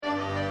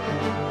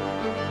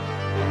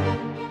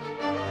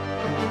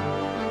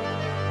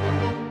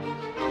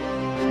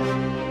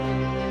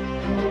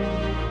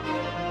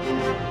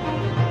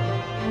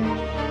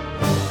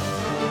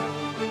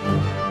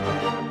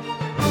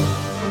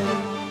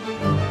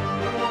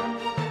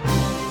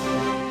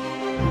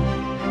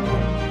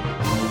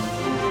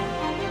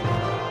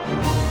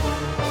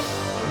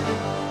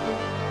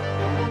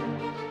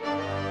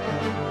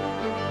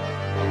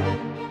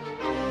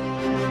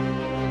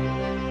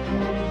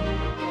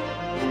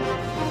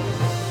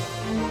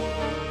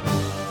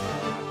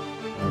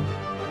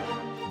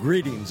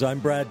Greetings, I'm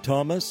Brad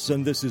Thomas,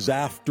 and this is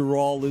After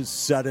All Is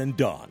Said and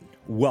Done.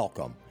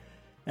 Welcome.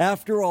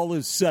 After all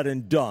is said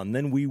and done,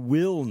 then we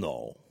will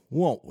know,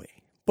 won't we?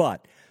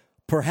 But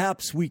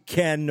perhaps we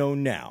can know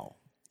now,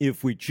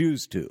 if we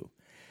choose to.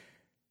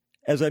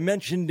 As I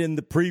mentioned in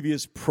the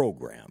previous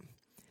program,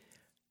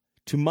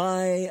 to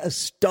my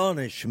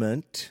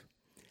astonishment,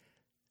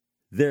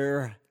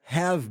 there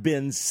have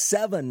been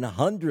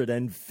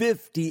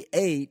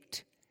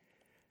 758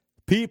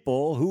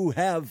 people who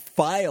have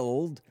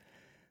filed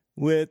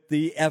with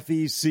the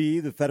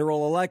FEC, the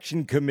Federal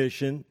Election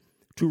Commission,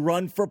 to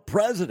run for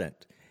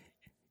president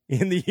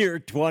in the year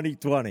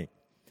 2020.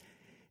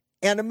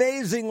 And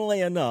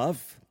amazingly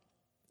enough,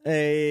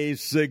 a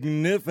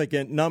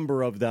significant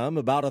number of them,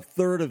 about a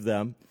third of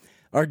them,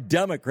 are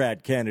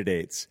Democrat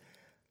candidates.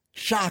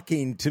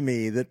 Shocking to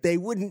me that they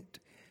wouldn't,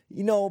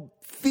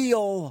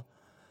 feel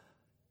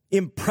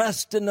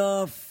impressed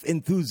enough,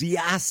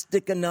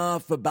 enthusiastic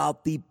enough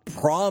about the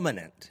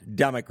prominent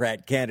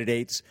Democrat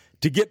candidates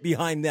to get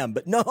behind them.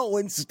 But no,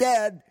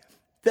 instead,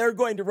 they're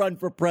going to run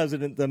for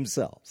president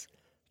themselves.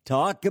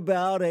 Talk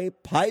about a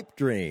pipe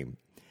dream.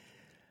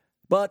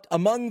 But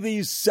among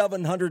these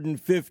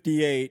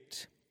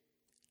 758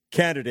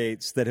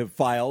 candidates that have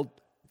filed,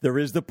 there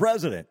is the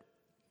president,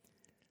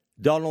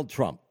 Donald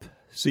Trump,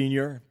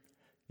 senior,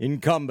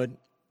 incumbent,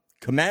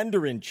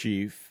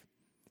 commander-in-chief,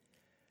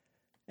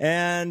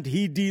 and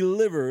he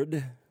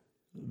delivered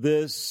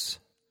this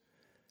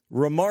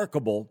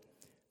remarkable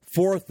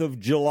 4th of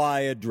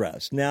July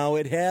address. Now,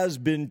 it has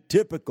been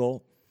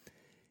typical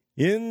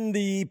in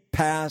the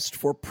past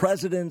for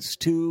presidents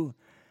to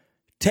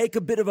take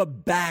a bit of a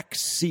back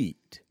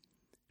seat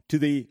to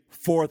the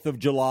 4th of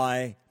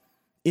July,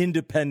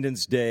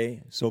 Independence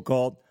Day,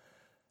 so-called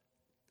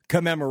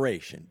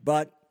commemoration.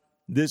 But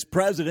this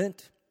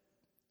president,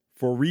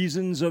 for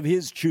reasons of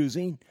his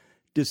choosing,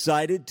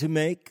 decided to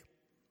make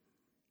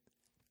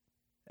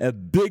a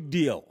big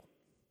deal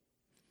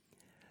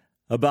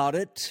about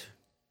it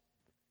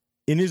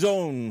in his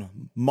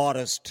own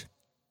modest,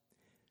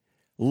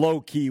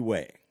 low-key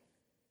way.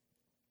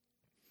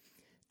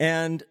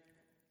 And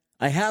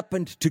I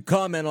happened to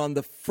comment on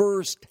the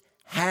first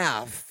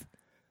half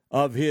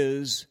of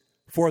his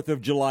 4th of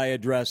July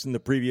address in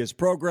the previous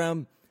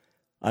program.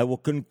 I will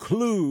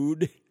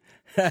conclude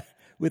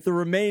with the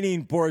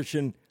remaining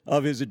portion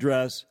of his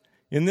address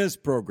in this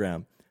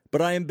program.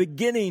 But I am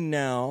beginning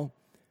now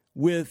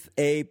with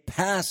a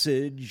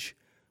passage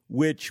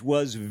which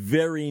was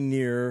very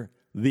near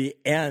the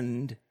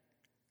end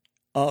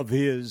of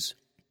his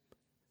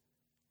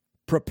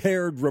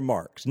prepared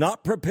remarks.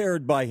 Not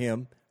prepared by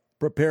him,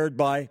 prepared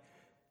by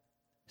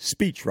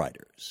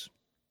speechwriters,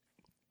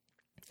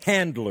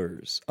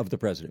 handlers of the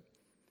president.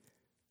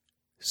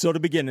 So to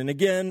begin, and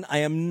again, I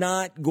am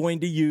not going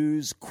to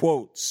use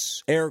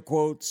quotes, air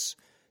quotes,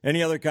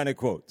 any other kind of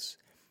quotes.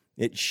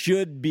 It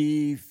should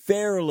be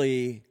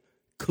fairly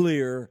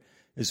clear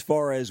as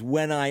far as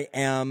when I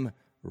am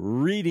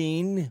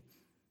reading,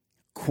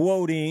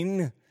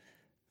 quoting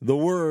the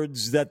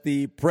words that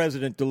the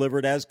president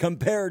delivered as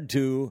compared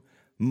to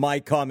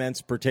my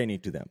comments pertaining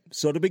to them.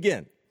 So to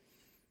begin,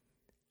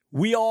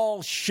 we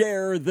all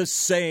share the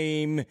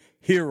same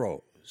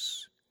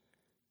heroes,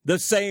 the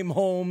same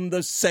home,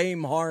 the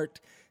same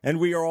heart, and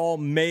we are all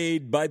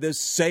made by the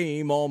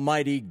same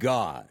Almighty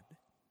God.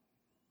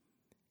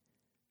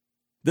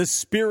 The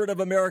spirit of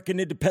American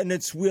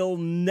independence will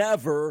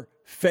never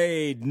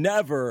fade,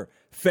 never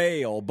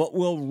fail, but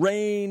will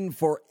reign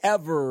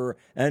forever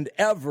and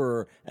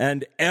ever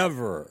and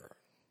ever.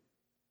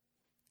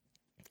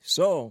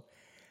 So,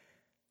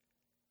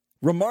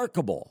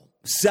 remarkable,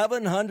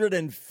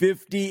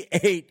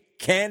 758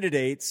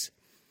 candidates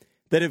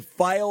that have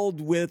filed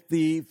with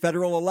the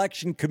Federal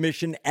Election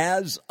Commission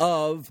as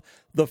of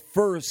the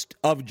 1st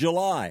of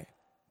July,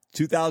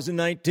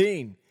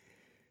 2019.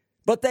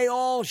 But they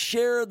all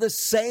share the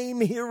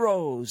same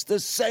heroes, the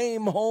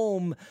same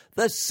home,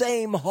 the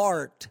same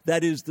heart,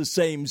 that is, the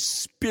same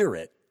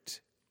spirit.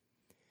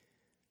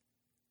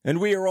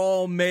 And we are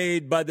all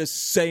made by the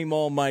same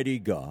Almighty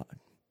God,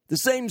 the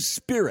same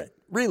spirit,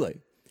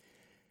 really.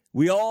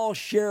 We all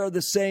share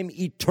the same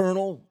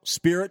eternal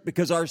spirit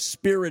because our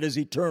spirit is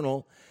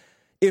eternal.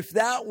 If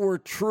that were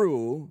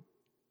true,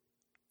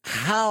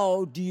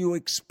 how do you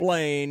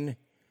explain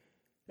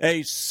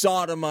a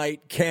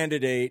sodomite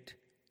candidate,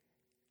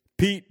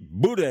 Pete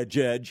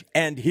Buttigieg,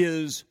 and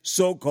his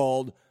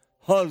so-called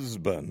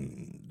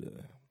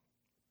husband,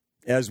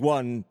 as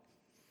one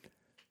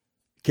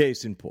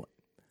case in point?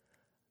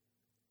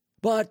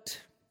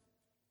 But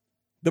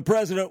the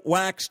president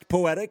waxed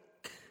poetic,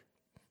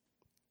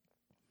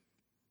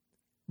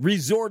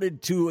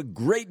 resorted to a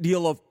great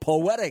deal of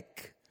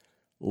poetic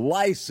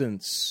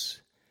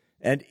license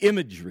and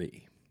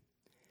imagery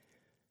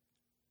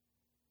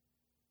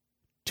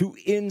to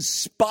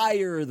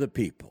inspire the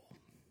people.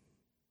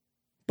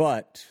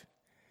 But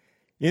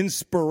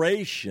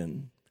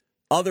inspiration,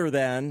 other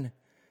than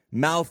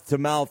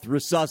mouth-to-mouth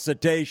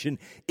resuscitation,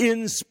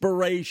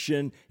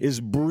 inspiration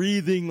is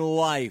breathing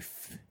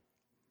life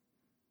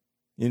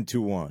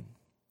into one.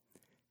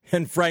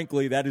 And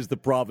frankly, that is the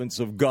province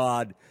of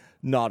God,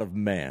 not of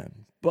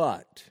man.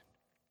 But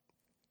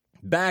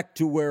back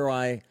to where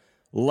I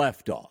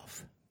left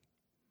off.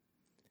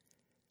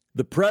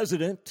 The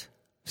president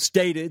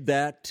stated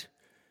that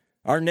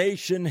our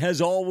nation has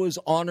always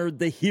honored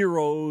the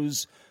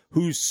heroes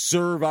who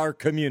serve our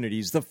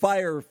communities, the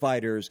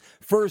firefighters,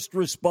 first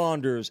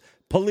responders,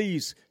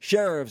 police,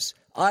 sheriffs,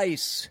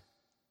 ICE,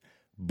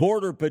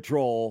 Border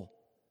Patrol,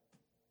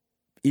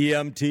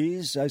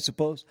 EMTs, I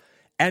suppose,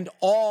 and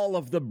all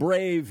of the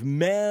brave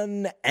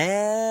men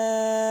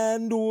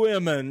and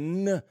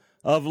women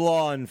of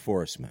law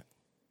enforcement.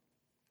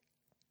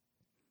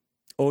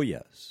 Oh,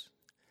 yes.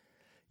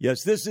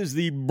 Yes, this is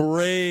the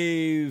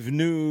brave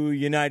new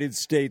United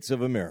States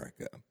of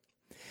America.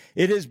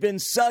 It has been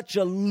such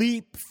a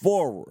leap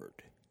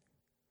forward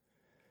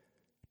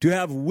to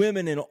have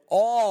women in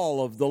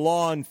all of the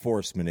law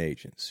enforcement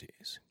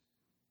agencies,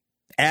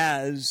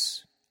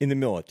 as in the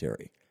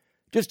military.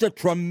 Just a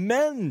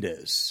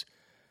tremendous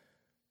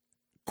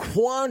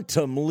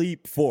quantum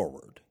leap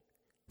forward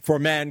for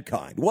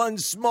mankind. One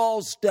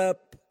small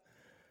step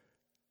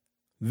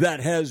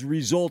that has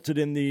resulted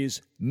in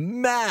these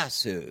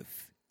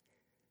massive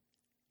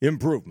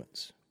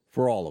improvements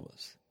for all of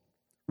us.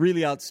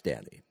 Really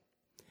outstanding.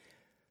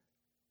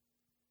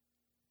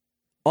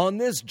 On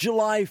this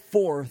July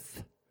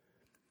 4th,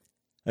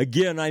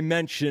 again, I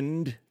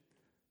mentioned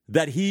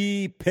that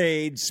he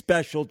paid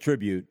special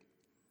tribute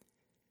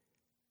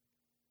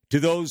to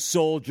those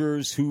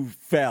soldiers who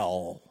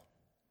fell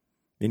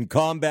in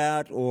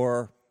combat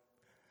or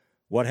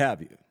what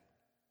have you.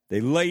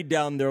 They laid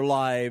down their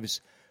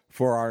lives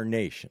for our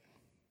nation.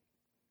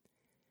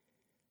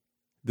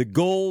 The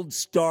Gold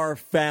Star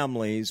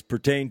families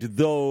pertain to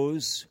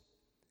those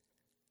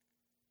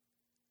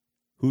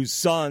whose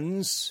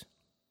sons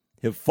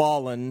have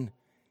fallen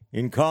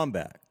in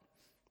combat.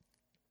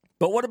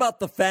 But what about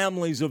the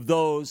families of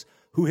those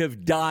who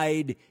have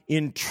died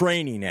in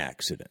training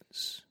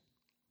accidents?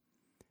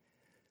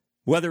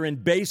 Whether in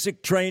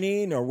basic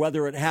training or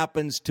whether it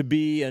happens to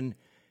be in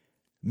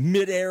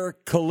mid-air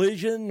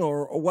collision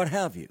or what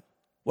have you.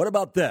 What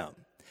about them?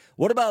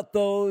 What about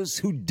those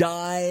who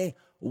die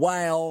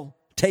while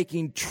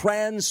taking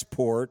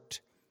transport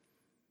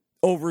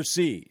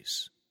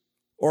overseas,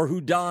 or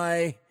who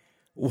die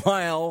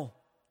while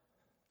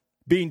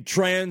being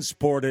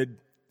transported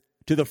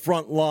to the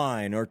front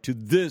line or to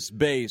this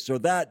base or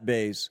that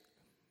base?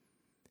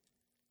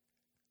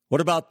 What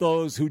about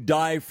those who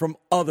die from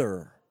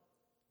other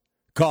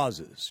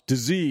causes,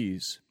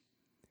 disease,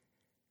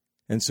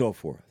 and so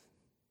forth?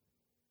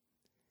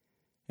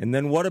 And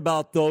then what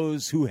about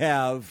those who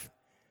have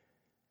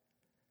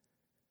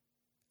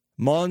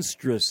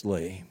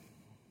monstrously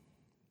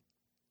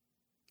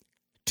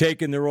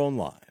taken their own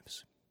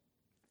lives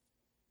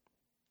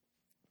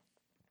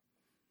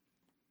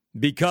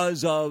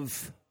because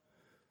of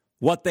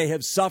what they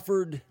have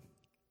suffered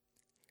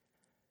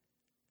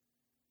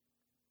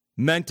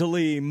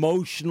mentally,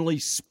 emotionally,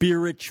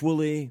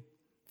 spiritually,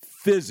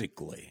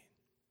 physically,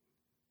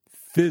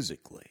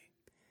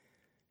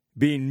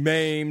 being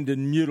maimed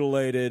and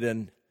mutilated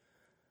and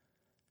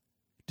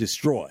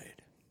destroyed?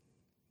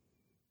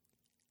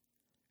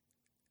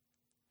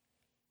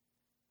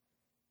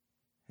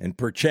 And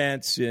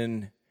perchance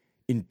in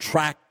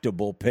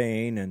intractable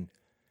pain and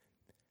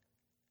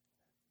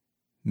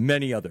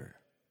many other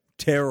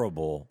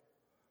terrible,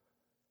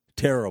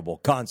 terrible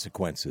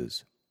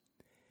consequences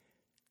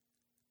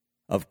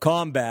of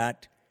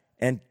combat,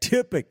 and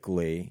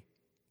typically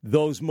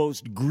those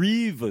most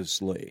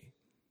grievously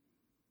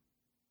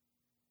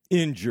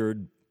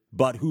injured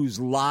but whose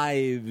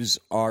lives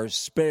are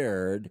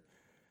spared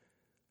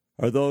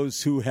are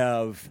those who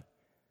have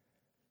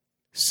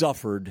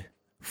suffered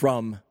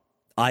from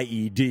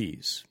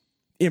IEDs,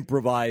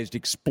 improvised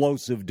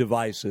explosive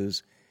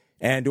devices,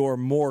 and or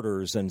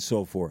mortars and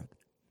so forth.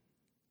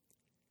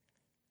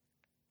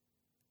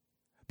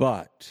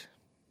 But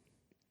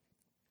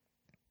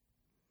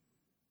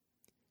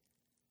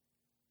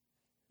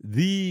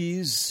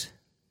these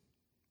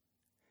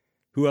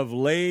who have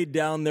laid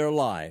down their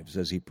lives,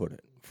 as he put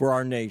it, for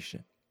our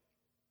nation,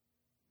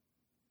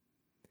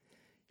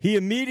 he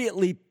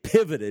immediately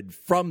pivoted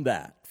from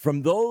that,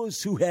 from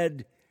those who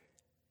had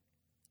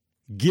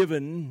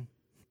given,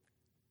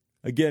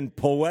 again,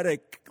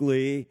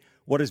 poetically,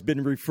 what has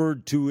been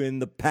referred to in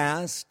the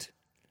past,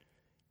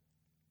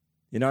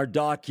 in our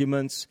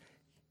documents,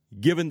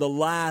 given the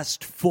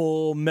last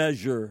full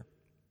measure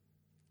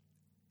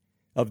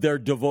of their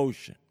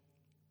devotion.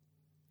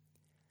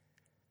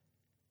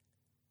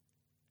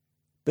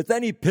 But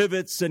then he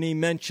pivots and he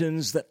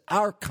mentions that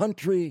our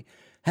country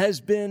has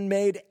been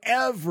made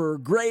ever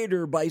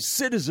greater by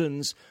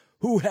citizens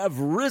who have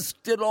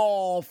risked it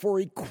all for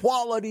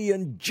equality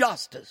and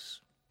justice.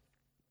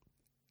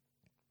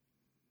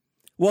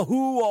 Well,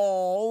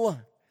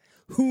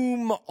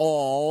 whom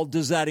all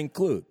does that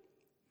include?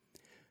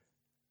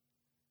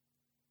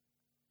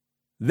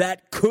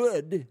 That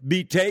could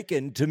be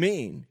taken to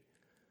mean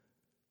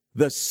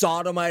the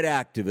sodomite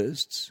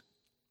activists,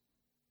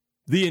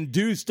 the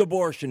induced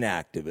abortion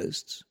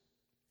activists,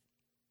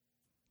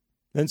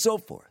 and so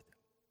forth.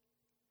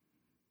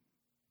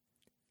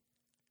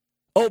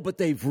 Oh, but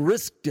they've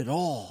risked it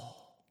all.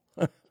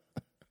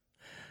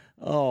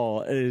 Oh,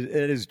 it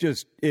is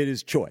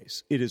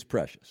choice. It is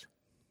precious.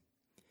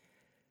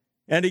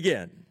 And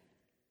again,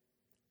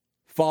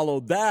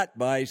 followed that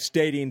by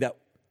stating that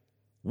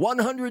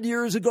 100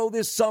 years ago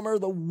this summer,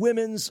 the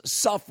women's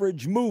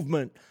suffrage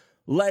movement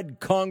led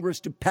Congress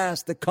to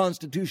pass the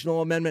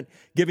constitutional amendment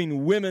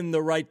giving women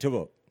the right to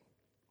vote.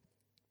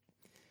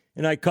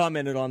 And I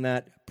commented on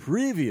that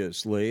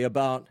previously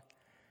about,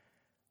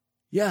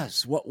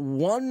 yes, what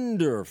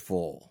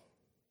wonderful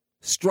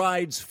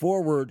strides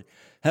forward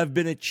have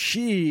been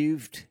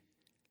achieved,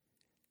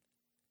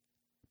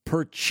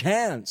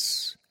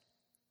 perchance,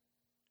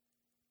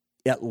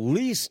 at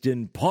least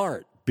in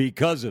part,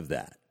 because of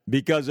that,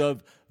 because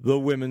of the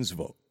women's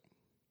vote.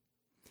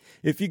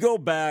 If you go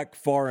back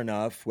far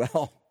enough,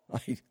 well,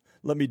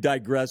 let me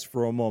digress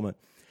for a moment.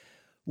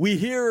 We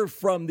hear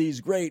from these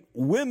great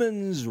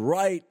women's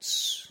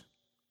rights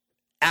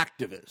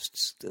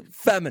activists, the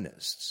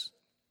feminists,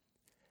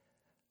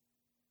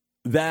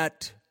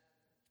 that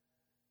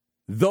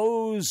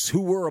those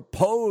who were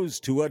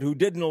opposed to it, who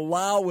didn't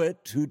allow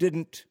it, who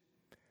didn't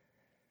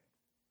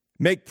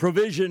make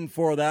provision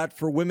for that,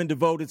 for women to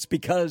vote, it's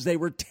because they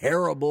were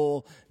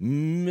terrible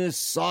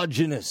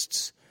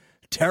misogynists,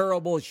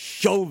 terrible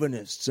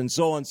chauvinists, and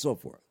so on and so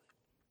forth.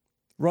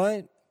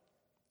 Right?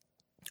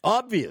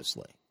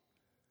 Obviously,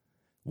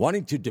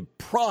 wanting to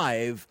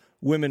deprive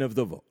women of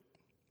the vote.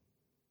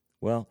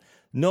 Well,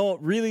 no,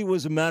 it really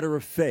was a matter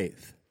of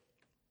faith.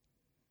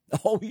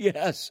 Oh,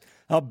 yes.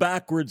 How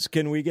backwards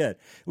can we get?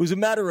 It was a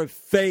matter of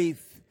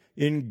faith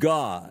in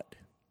God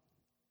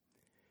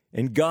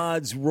and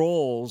God's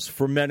roles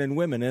for men and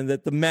women, and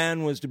that the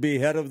man was to be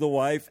head of the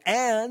wife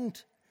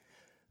and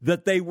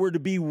that they were to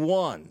be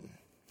one.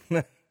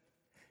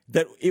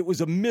 That it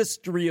was a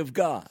mystery of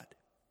God.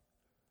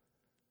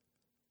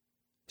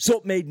 So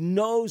it made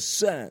no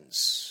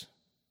sense.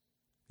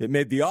 It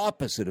made the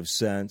opposite of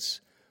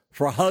sense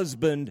for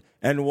husband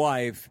and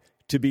wife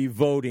to be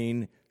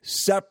voting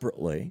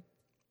separately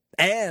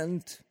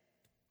and,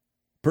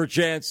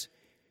 perchance,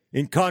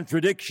 in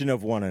contradiction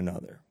of one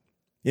another,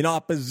 in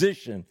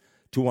opposition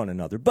to one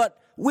another.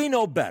 But we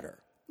know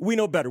better. We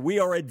know better. We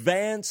are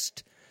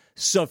advanced,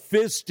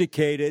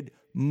 sophisticated,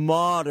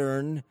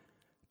 modern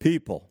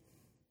people.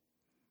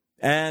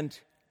 And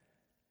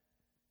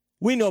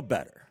we know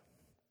better.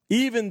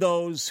 Even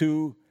those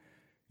who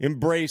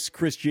embrace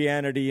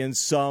Christianity in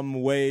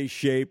some way,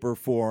 shape, or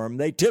form,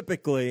 they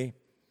typically,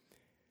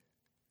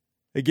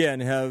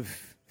 again, have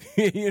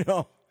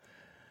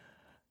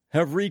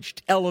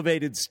reached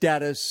elevated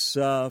status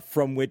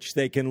from which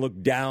they can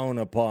look down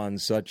upon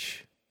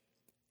such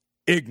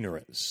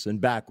ignorance and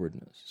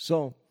backwardness.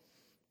 So,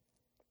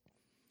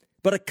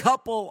 but a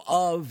couple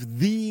of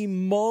the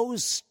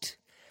most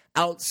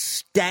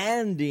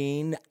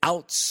outstanding,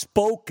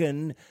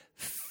 outspoken,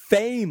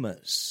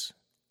 famous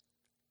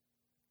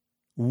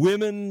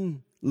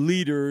women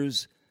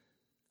leaders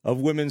of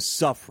women's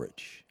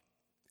suffrage,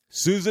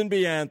 Susan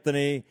B.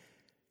 Anthony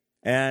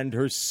and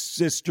her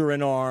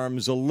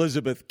sister-in-arms,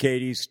 Elizabeth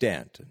Cady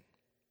Stanton,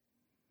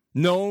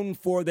 known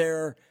for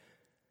their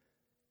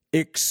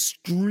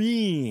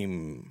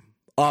extreme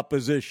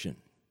opposition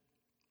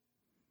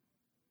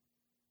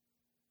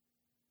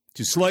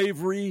to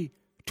slavery,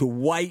 to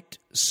white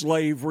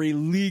slavery,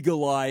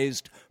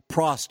 legalized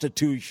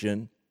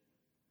prostitution,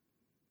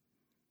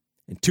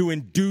 and to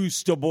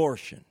induced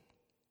abortion,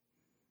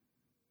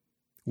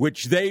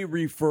 which they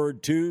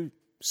referred to,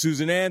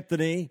 Susan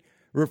Anthony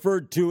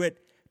referred to it,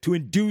 to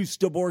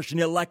induced abortion,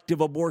 elective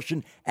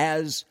abortion,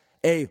 as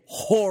a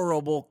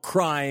horrible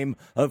crime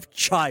of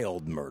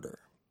child murder.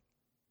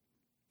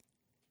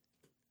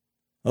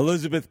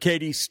 Elizabeth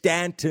Cady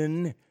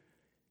Stanton,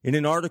 in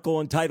an article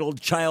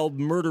entitled Child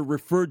Murder,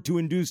 referred to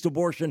induced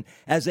abortion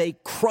as a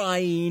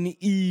crying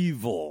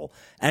evil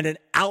and an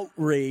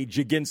outrage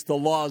against the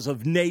laws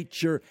of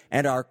nature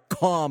and our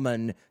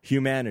common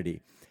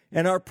humanity.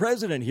 And our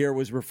president here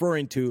was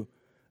referring to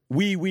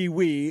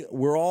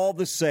we're all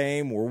the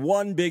same, we're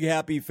one big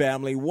happy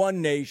family,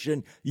 one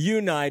nation,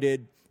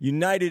 united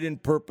in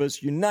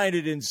purpose,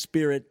 united in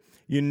spirit,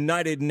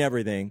 united in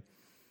everything.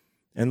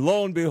 And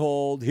lo and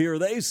behold, here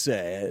they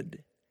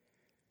said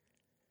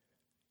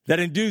that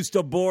induced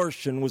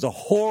abortion was a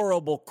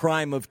horrible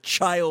crime of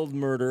child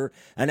murder,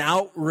 an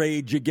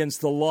outrage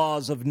against the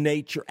laws of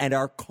nature and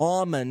our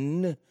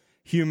common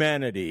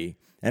humanity,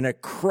 and a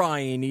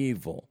crying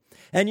evil.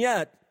 And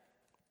yet,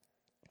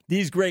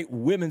 these great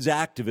women's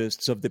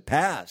activists of the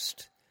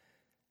past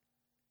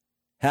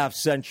half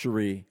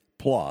century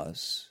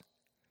plus,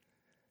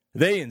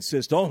 they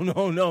insist, oh,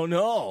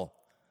 no.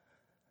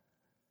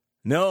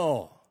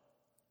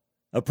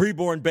 A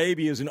preborn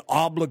baby is an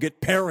obligate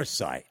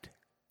parasite,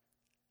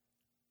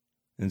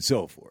 and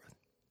so forth.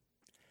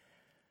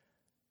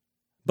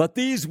 But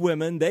these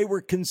women, they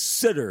were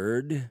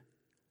considered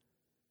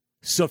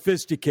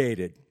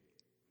sophisticated,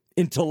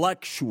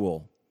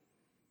 intellectual,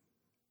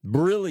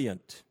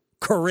 brilliant,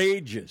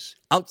 courageous,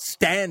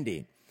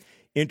 outstanding,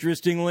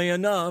 Interestingly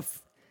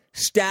enough,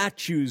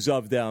 statues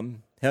of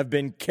them have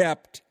been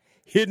kept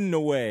hidden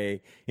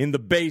away in the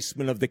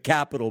basement of the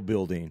Capitol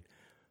building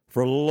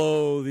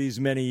for these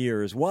many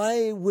years.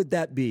 Why would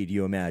that be, do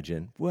you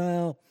imagine?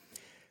 Well,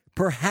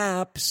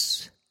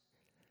 perhaps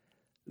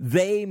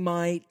they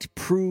might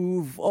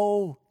prove,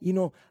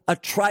 a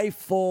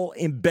trifle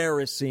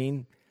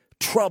embarrassing,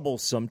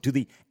 troublesome to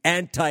the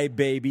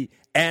anti-baby,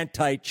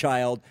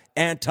 anti-child,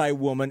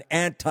 anti-woman,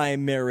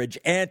 anti-marriage,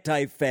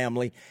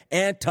 anti-family,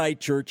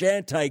 anti-church,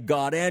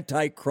 anti-God,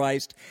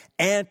 anti-Christ,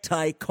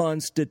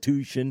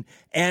 anti-constitution,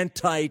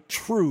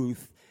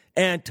 anti-truth,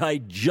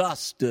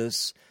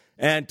 anti-justice,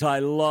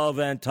 anti-love,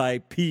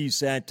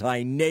 anti-peace,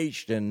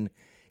 anti-nation,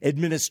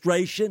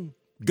 administration,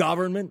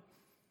 government,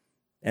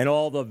 and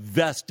all the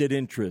vested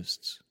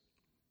interests.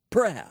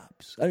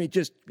 Perhaps. I mean,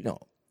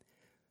 I'll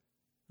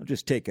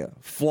just take a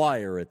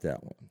flyer at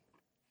that one.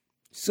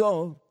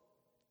 So,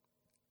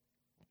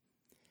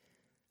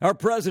 our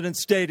president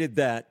stated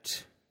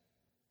that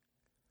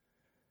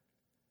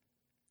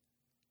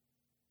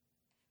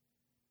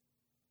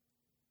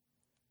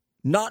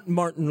not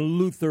Martin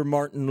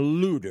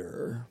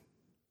Luther,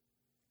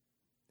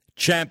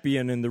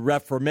 champion in the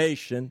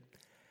Reformation,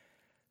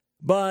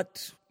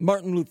 but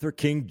Martin Luther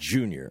King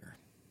Jr.,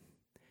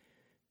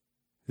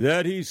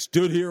 that he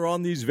stood here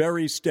on these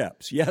very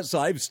steps. Yes,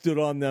 I've stood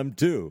on them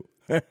too,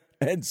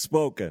 and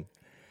spoken,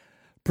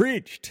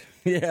 preached,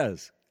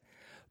 yes,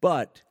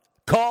 but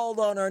called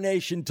on our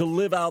nation to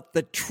live out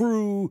the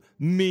true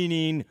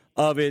meaning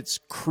of its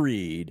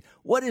creed.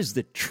 What is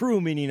the true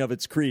meaning of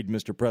its creed,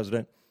 Mr.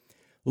 President?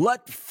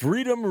 Let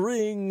freedom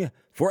ring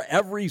for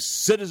every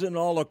citizen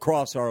all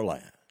across our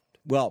land.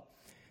 Well,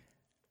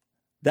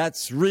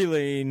 that's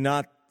really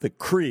not the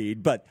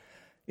creed, but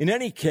in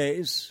any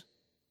case,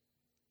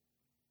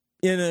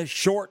 in a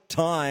short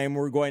time,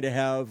 we're going to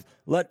have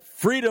let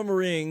freedom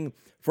ring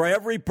for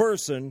every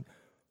person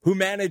who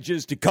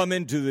manages to come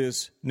into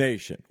this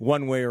nation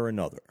one way or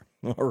another.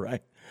 All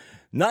right.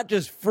 Not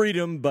just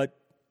freedom, but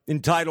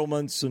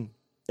entitlements and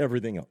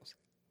everything else.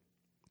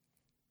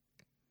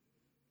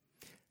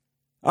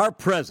 Our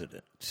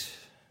president,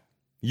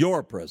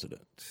 your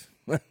president,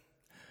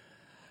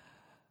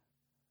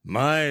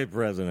 my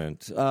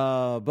president,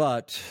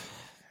 but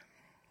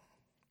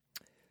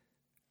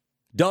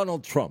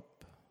Donald Trump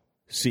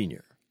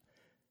Sr.,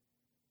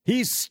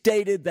 he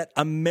stated that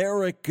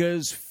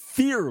America's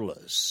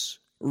fearless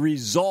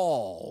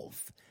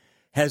resolve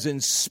has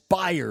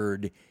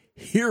inspired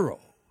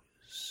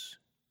heroes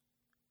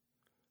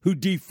who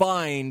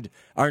defined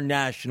our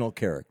national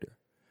character.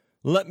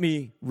 Let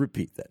me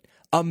repeat that.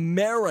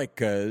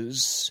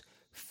 America's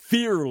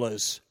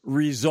fearless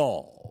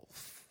resolve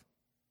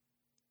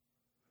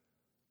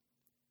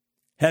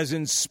has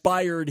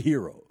inspired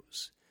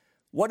heroes.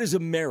 What is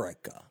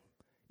America?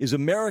 Is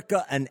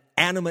America an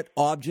animate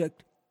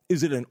object?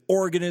 Is it an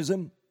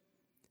organism?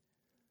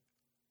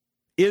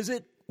 Is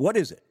it? What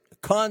is it? A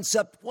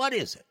concept? What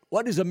is it?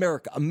 What is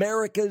America?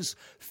 America's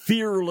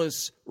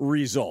fearless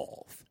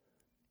resolve.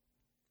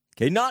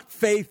 Okay, not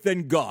faith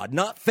in God,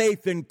 not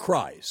faith in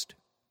Christ,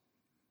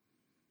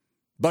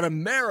 but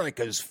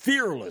America's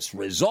fearless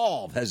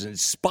resolve has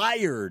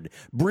inspired,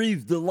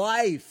 breathed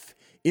life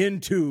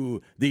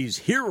into these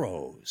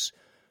heroes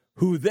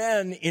who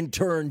then, in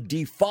turn,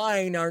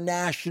 define our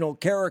national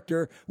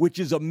character, which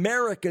is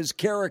America's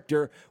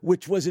character,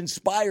 which was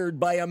inspired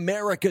by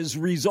America's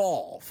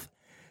resolve.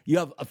 You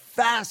have a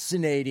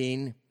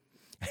fascinating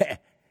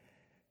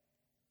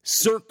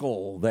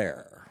circle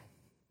there,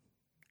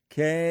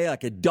 okay,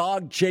 like a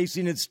dog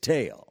chasing its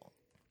tail.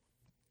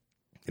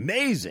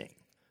 Amazing.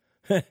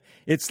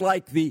 It's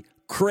like the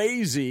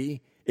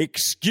crazy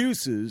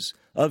excuses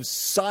of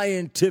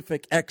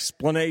scientific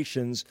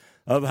explanations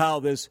of how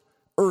this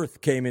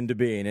earth came into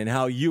being and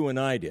how you and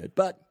I did.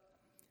 But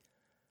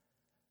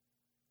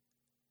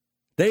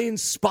they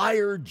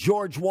inspired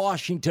George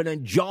Washington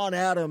and John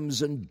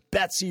Adams and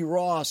Betsy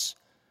Ross,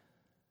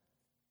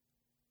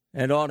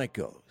 and on it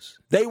goes.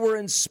 They were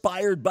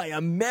inspired by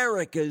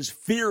America's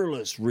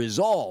fearless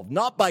resolve,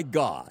 not by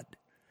God,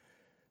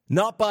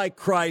 not by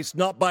Christ,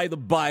 not by the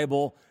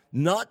Bible,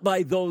 not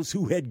by those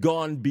who had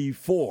gone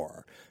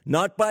before,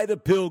 not by the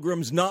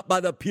Pilgrims, not by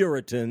the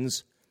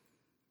Puritans,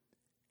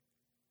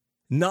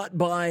 not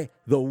by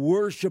the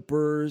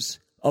worshipers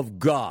of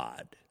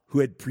God who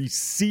had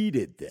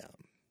preceded them.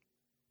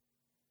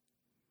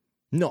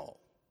 No.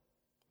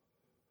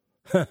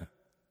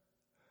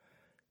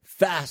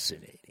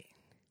 Fascinating.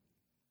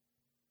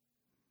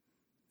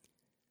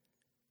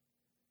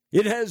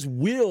 It has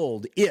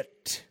willed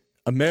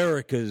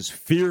America's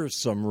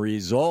fearsome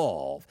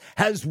resolve,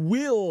 has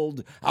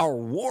willed our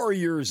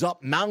warriors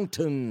up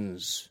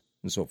mountains,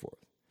 and so forth.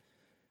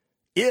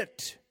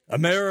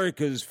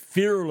 America's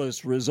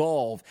fearless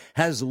resolve,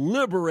 has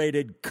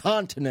liberated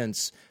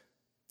continents,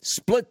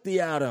 split the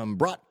atom,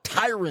 brought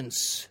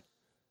tyrants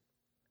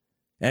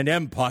and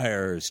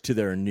empires to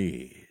their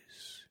knees.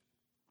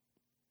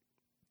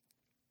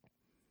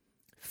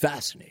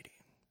 Fascinating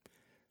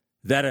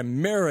that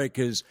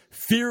America's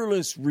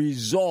fearless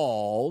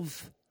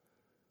resolve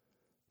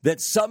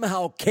that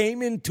somehow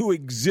came into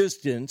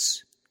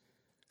existence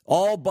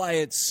all by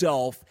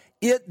itself,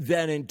 it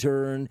then in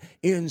turn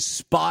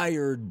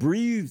inspired,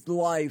 breathed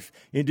life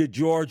into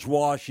George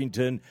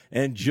Washington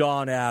and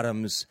John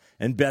Adams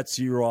and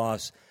Betsy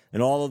Ross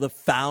and all of the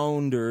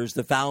founders,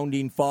 the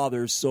founding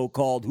fathers,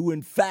 so-called, who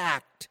in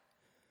fact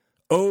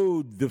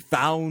owed the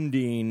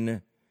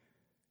founding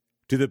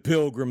to the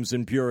Pilgrims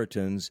and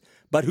Puritans,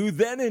 but who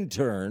then in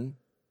turn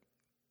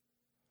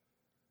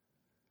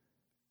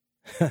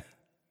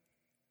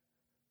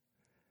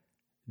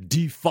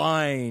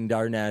defined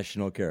our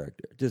national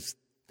character.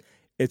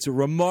 It's a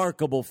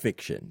remarkable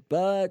fiction,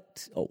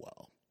 but oh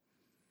well.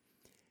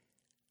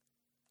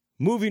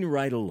 Moving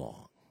right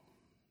along,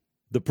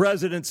 the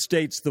president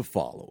states the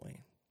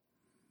following: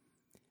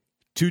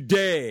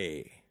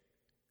 today,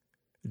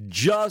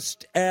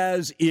 just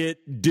as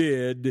it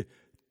did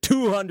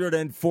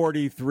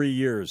 243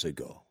 years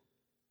ago,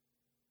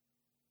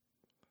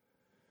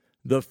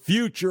 the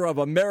future of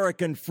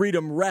American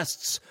freedom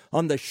rests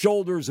on the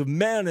shoulders of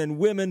men and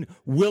women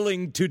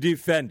willing to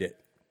defend it.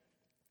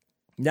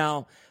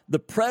 Now, the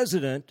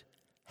president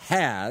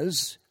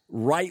has,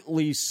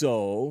 rightly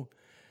so,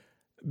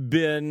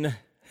 been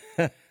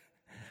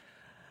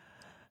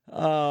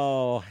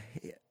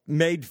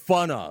made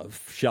fun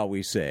of, shall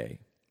we say,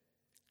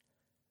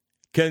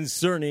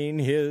 concerning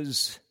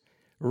his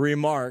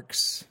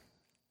remarks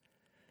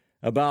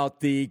about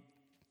the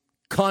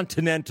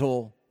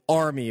Continental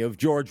Army of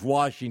George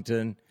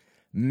Washington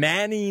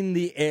manning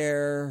the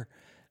air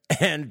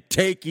and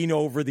taking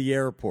over the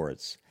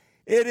airports.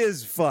 It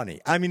is funny.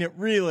 I mean, it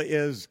really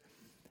is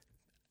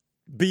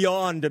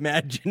beyond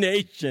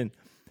imagination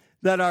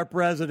that our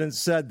president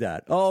said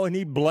that. Oh, and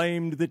he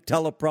blamed the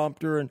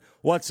teleprompter and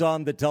what's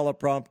on the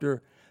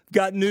teleprompter.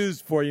 Got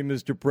news for you,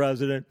 Mr.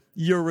 President.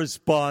 You're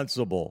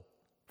responsible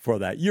for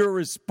that. You're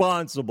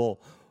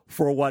responsible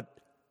for what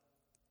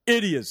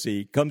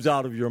idiocy comes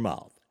out of your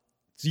mouth.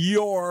 It's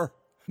your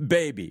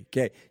baby,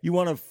 okay? You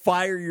want to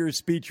fire your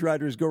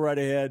speechwriters, go right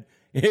ahead.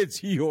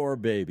 It's your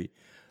baby.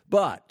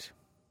 But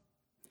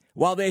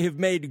while they have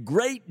made a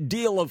great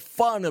deal of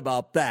fun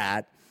about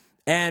that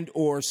and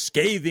or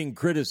scathing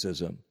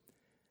criticism,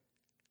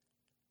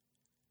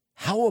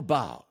 how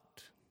about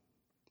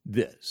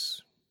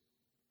this?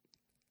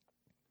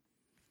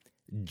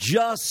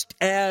 Just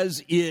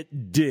as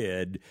it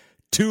did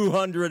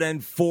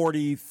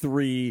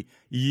 243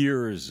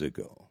 years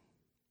ago,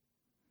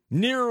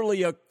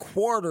 nearly a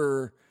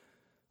quarter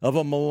of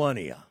a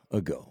millennia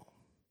ago,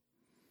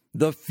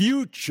 the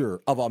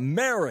future of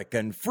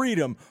American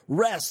freedom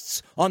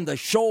rests on the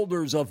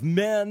shoulders of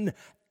men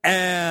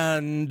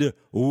and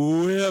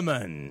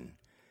women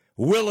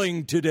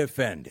willing to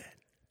defend it.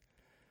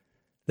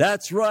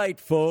 That's right,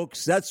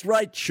 folks. That's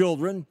right,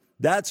 children.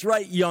 That's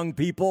right, young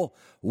people.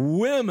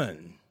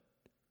 Women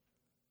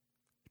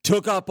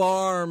took up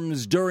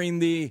arms during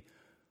the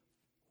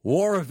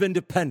War of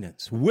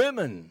Independence.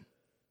 Women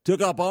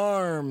took up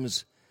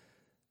arms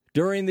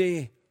during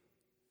the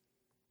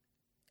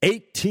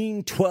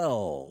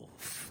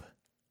 1812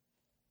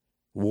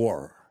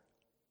 war.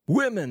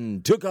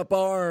 Women took up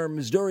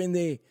arms during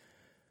the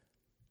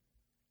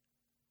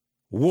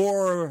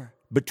war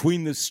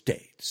between the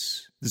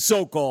states, the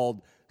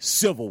so-called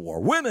Civil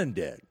War. Women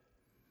did.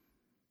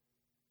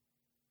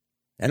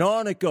 And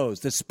on it goes.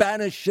 The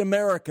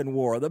Spanish-American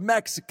War, the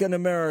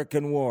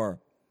Mexican-American War,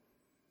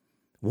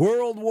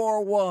 World War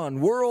I,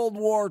 World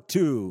War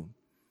II,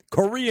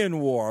 Korean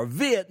War,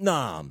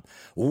 Vietnam.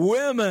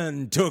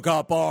 Women took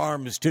up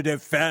arms to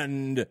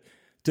defend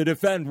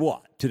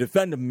what? To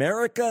defend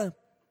America?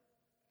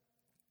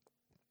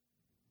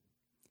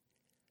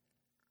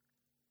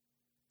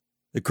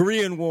 The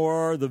Korean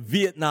War, the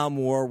Vietnam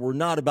War were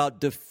not about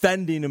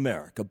defending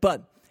America,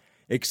 but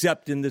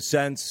except in the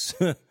sense,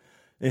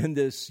 in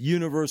this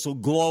universal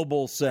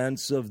global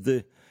sense of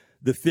the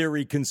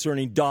theory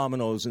concerning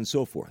dominoes and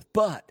so forth.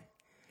 But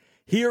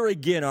here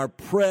again, our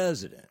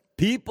president,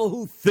 people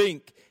who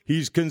think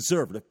he's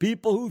conservative,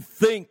 people who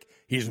think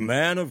he's a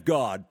man of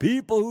God,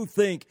 people who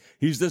think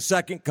he's the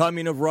second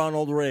coming of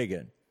Ronald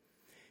Reagan,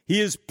 he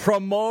is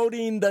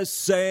promoting the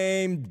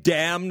same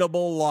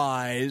damnable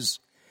lies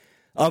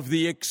of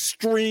the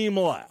extreme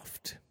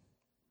left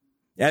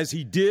as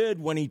he did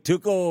when he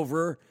took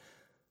over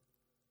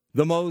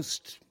the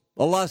most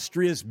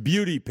illustrious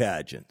beauty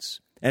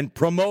pageants and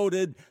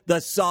promoted the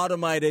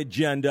sodomite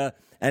agenda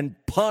and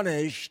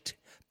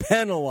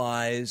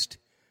penalized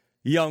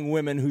young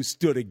women who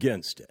stood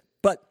against it.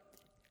 But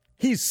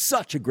he's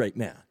such a great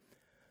man.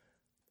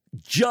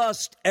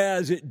 Just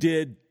as it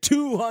did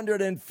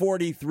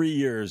 243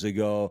 years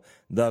ago,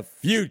 the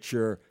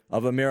future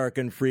of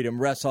American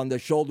freedom rests on the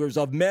shoulders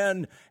of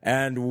men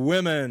and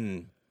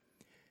women.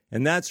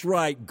 And that's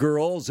right,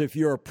 girls. If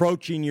you're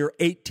approaching your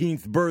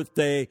 18th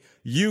birthday,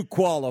 you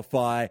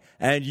qualify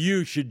and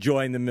you should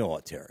join the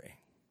military.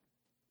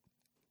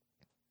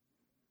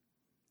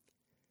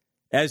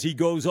 As he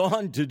goes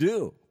on to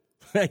do,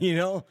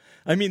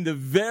 the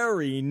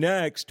very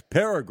next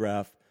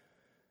paragraph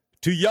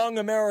To young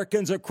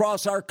Americans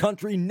across our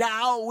country,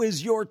 now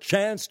is your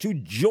chance to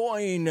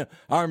join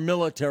our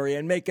military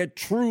and make a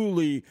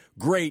truly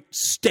great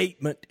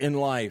statement in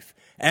life.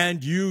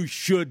 And you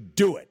should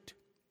do it.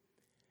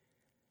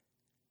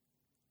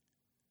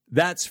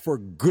 That's for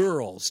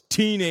girls,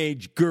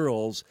 teenage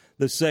girls,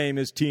 the same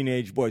as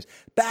teenage boys.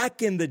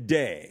 Back in the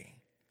day,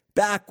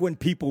 back when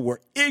people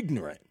were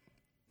ignorant,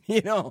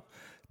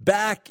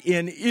 back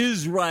in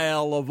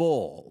Israel of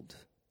old,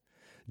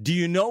 do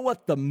you know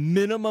what the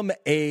minimum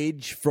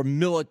age for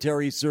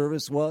military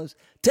service was?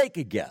 Take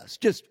a guess.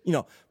 Just,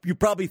 you're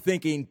probably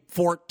thinking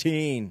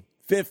 14,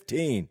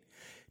 15.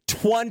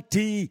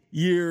 20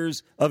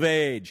 years of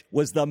age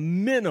was the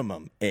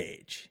minimum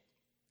age.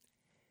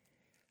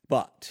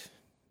 But,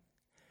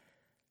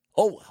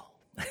 oh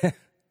well.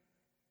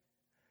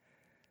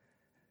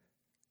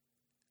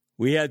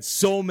 We had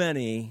so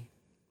many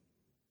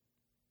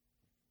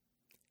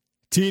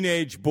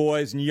teenage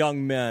boys and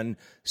young men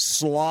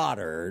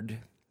slaughtered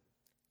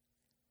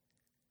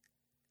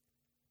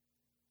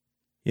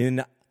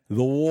in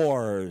the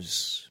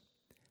wars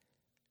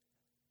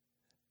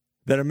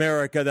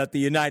that the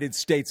United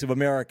States of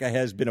America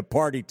has been a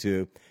party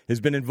to,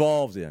 has been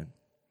involved in.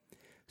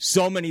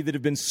 So many that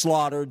have been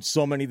slaughtered,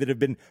 so many that have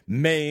been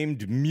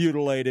maimed,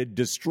 mutilated,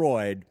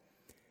 destroyed.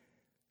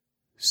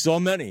 So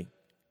many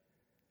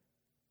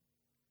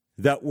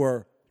that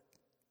were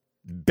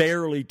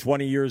barely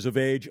 20 years of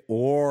age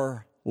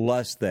or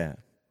less than.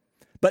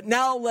 But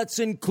now let's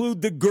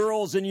include the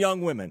girls and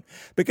young women,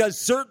 because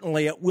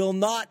certainly it will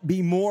not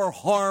be more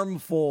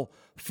harmful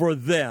for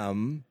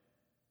them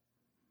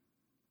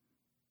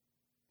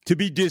to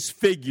be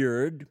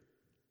disfigured,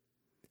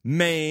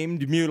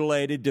 maimed,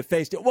 mutilated,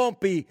 defaced. It won't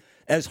be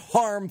as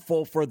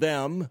harmful for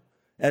them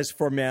as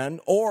for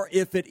men, or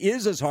if it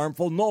is as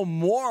harmful, no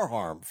more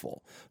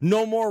harmful,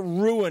 no more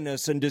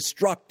ruinous and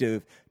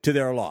destructive to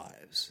their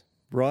lives,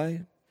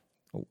 right?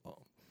 Oh, well.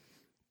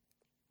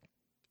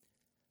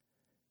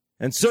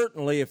 And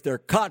certainly, if they're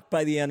caught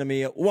by the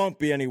enemy, it won't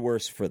be any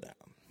worse for them.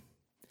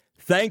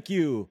 Thank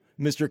you,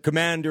 Mr.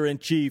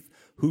 Commander-in-Chief,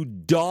 who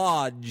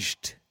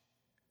dodged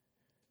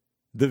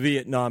the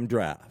Vietnam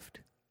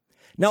draft.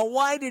 Now,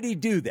 why did he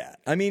do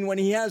that? I mean, when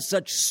he has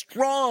such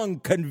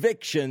strong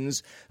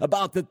convictions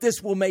about that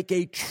this will make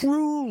a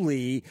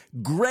truly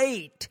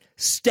great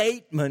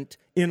statement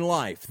in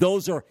life.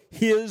 Those are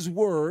his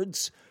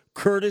words,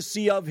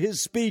 courtesy of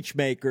his speech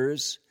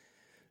makers.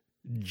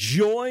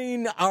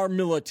 Join our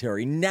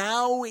military.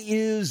 Now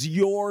is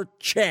your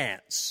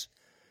chance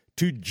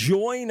to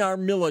join our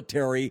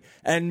military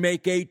and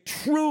make a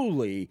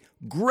truly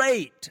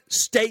great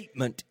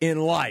statement in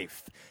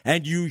life.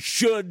 And you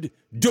should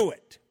do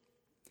it.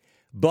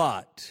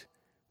 But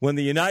when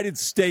the United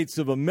States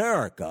of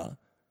America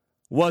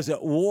was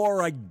at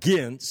war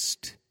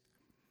against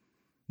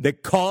the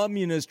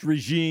communist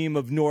regime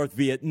of North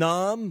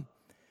Vietnam,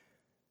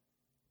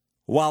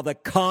 while the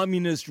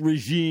communist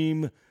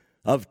regime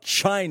of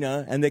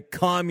China and the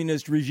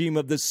communist regime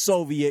of the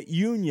Soviet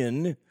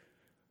Union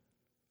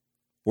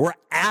were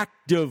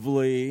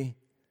actively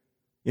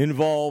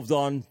involved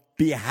on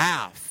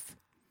behalf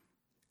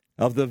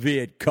of the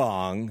Viet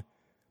Cong,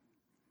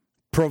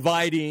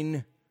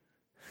 providing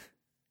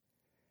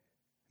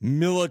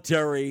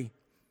military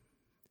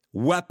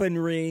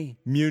weaponry,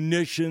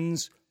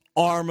 munitions,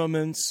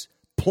 armaments,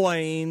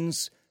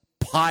 planes,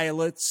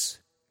 pilots,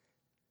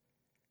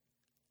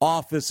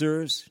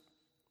 officers.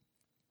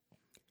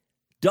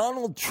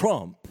 Donald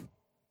Trump,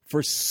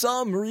 for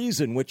some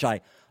reason, which I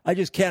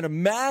just can't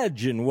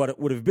imagine what it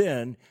would have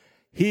been,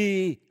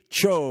 he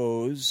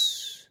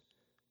chose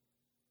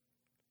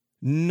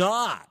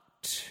not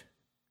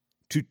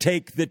to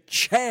take the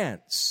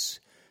chance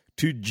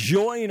to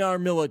join our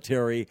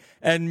military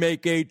and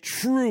make a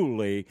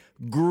truly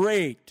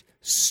great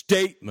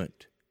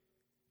statement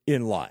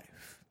in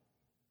life.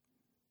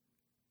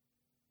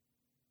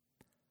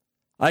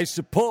 I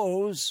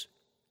suppose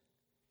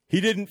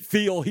he didn't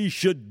feel he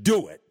should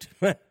do it,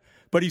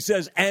 but he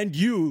says, and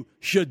you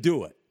should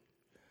do it.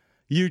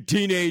 You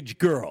teenage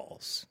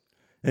girls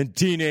and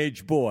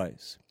teenage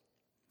boys.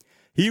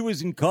 He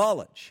was in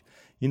college.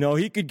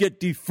 He could get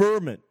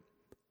deferment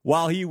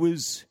while he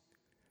was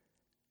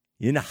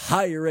in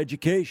higher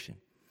education.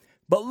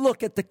 But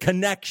look at the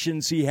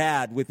connections he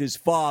had with his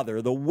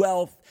father, the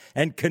wealth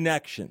and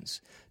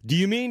connections. Do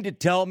you mean to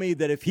tell me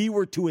that if he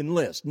were to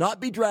enlist,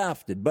 not be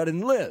drafted, but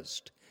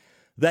enlist,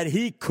 that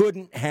he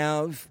couldn't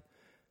have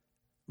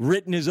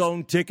written his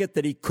own ticket,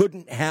 that he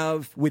couldn't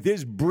have, with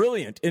his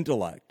brilliant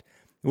intellect,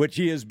 which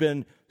he has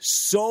been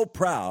so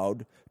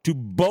proud to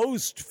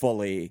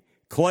boastfully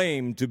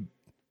claim to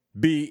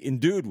be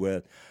endued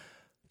with,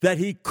 that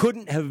he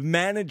couldn't have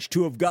managed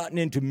to have gotten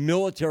into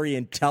military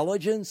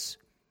intelligence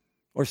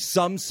or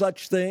some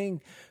such thing,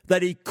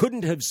 that he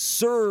couldn't have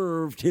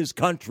served his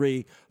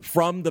country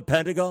from the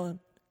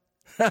Pentagon?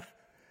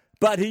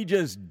 But he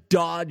just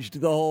dodged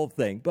the whole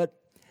thing. But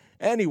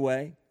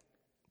anyway,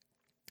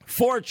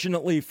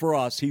 fortunately for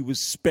us, he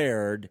was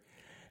spared,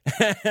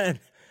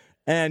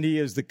 and he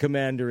is the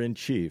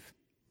commander-in-chief.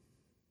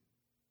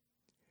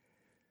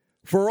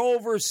 For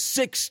over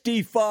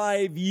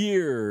 65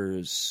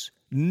 years,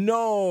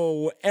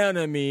 no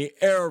enemy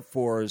Air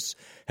Force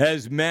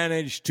has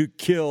managed to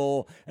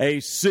kill a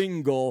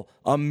single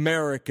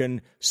American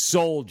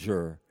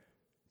soldier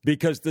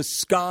because the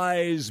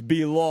skies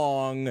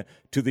belong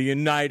to the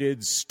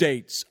United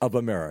States of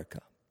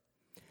America.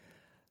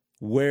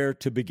 Where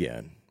to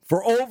begin?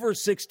 For over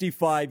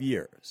 65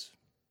 years.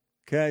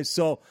 Okay,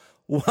 so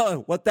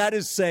what that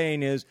is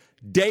saying is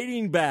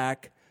dating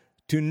back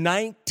to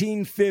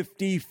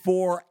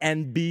 1954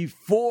 and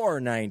before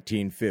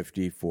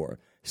 1954.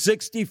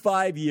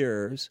 65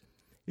 years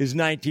is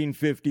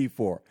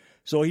 1954.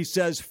 So he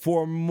says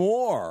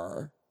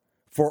for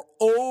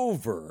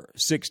over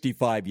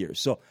 65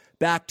 years. So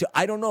back to,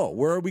 I don't know,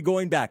 where are we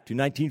going back to?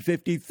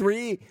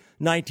 1953,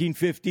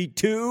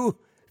 1952,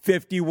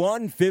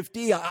 51,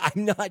 50? I'm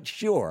not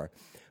sure.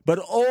 But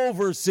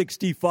over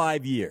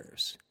 65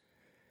 years.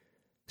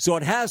 So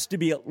it has to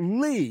be at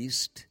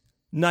least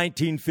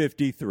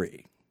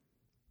 1953,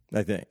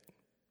 I think.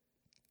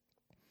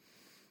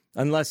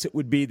 Unless it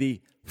would be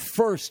the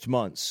first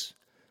months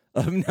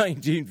of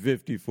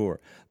 1954.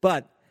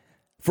 But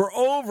for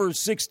over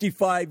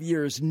 65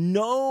 years,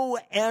 no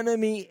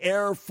enemy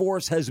Air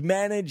Force has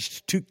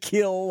managed to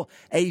kill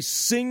a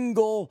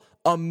single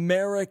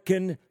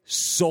American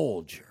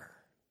soldier.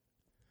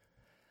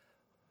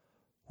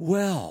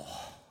 Well,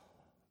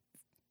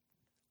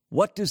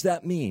 what does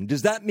that mean?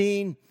 Does that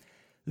mean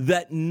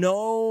that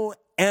no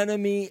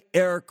enemy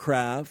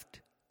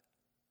aircraft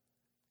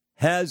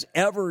has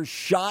ever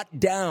shot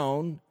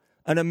down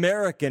an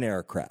American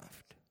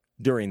aircraft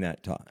during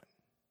that time?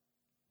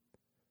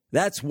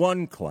 That's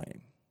one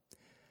claim.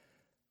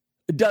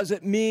 Does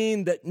it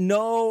mean that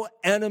no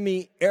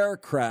enemy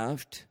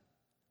aircraft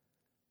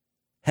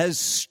has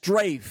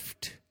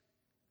strafed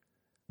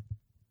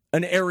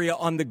an area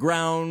on the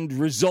ground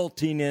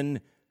resulting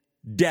in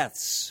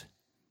deaths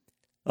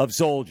of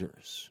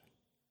soldiers?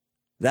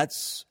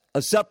 That's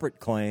a separate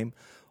claim.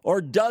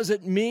 Or does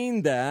it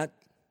mean that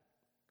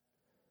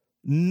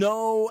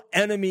no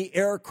enemy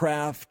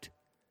aircraft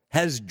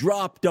has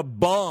dropped a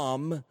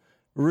bomb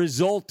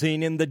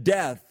resulting in the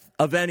death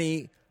of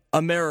any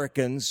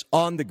Americans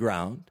on the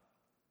ground?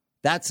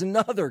 That's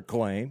another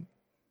claim.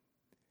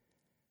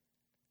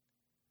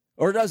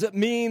 Or does it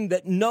mean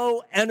that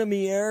no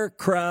enemy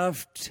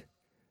aircraft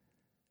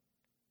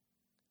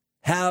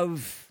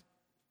have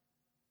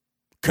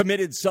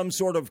committed some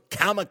sort of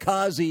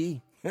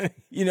kamikaze,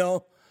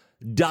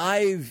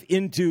 dive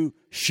into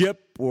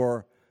ship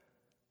or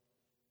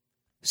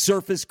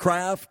surface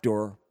craft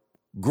or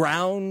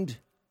ground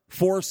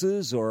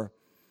forces or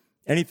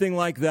anything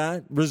like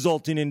that,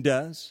 resulting in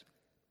deaths?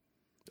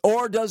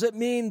 Or does it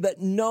mean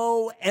that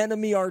no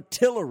enemy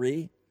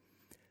artillery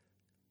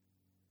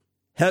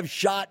have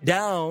shot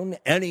down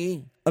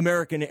any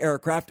American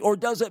aircraft? Or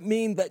does it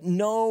mean that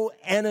no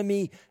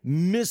enemy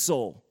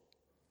missile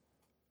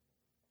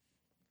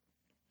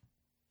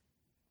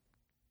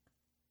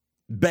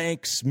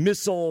banks,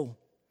 missile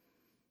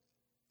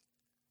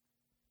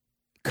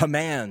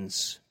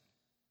commands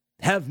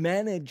have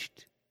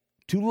managed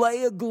to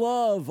lay a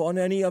glove on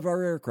any of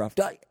our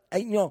aircraft?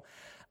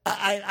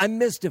 I'm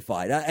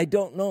mystified. I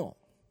don't know.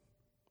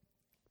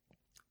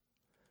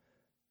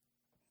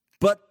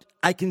 But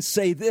I can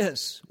say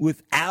this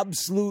with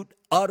absolute,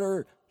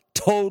 utter,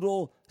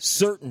 total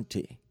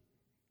certainty,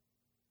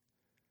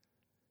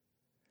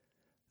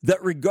 that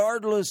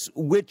regardless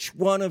which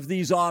one of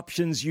these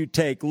options you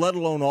take, let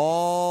alone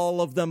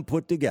all of them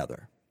put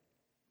together,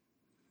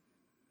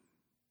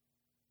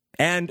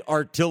 and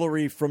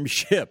artillery from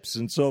ships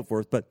and so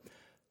forth, but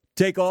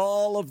take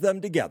all of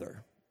them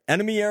together,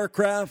 enemy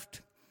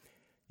aircraft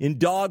in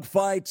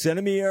dogfights,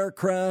 enemy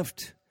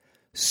aircraft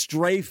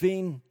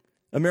strafing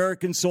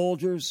American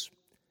soldiers,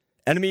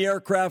 enemy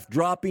aircraft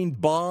dropping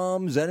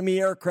bombs,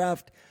 enemy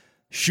aircraft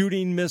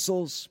shooting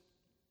missiles,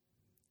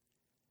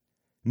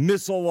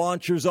 missile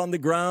launchers on the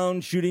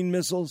ground shooting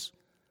missiles,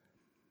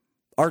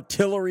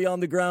 artillery on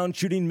the ground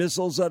shooting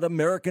missiles at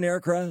American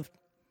aircraft.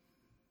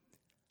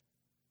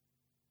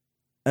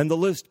 And the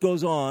list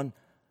goes on.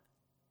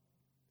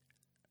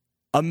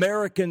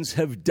 Americans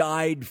have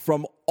died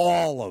from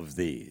all of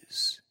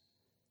these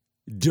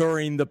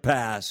during the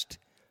past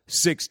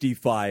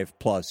 65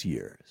 plus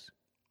years.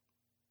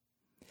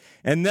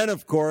 And then,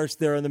 of course,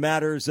 there are the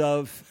matters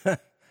of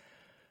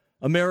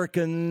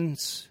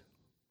Americans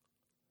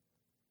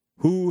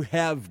who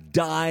have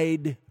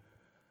died,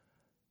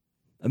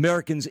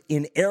 Americans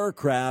in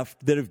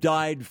aircraft that have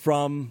died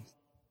from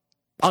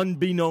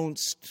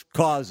unbeknownst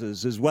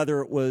causes, as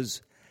whether it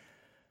was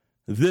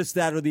this,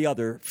 that, or the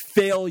other,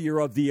 failure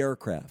of the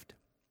aircraft.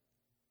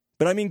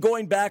 But I mean,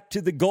 going back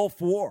to the Gulf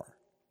War,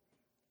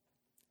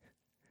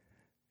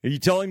 are you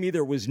telling me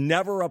there was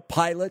never a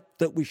pilot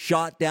that was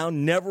shot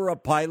down, never a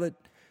pilot,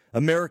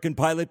 American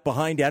pilot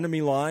behind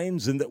enemy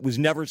lines, and that was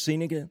never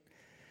seen again?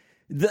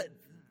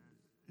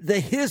 The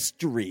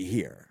history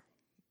here,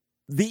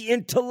 the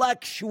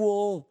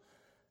intellectual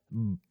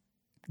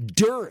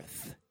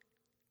dearth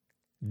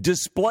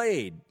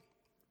displayed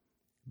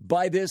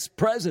by this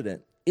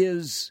president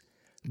is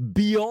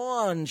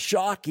beyond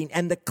shocking,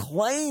 and the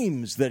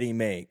claims that he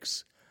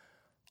makes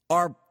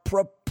are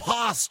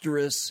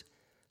preposterous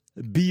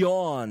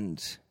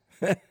beyond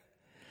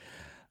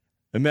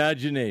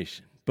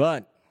imagination.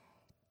 But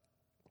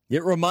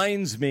it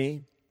reminds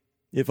me,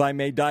 if I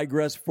may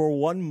digress for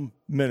 1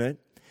 minute,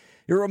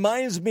 it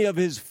reminds me of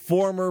his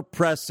former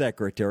press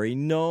secretary.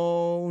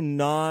 No,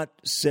 not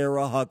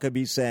Sarah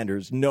Huckabee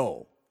Sanders.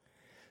 No,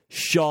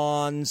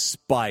 Sean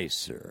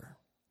Spicer.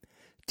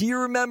 Do you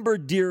remember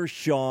dear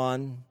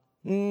Sean?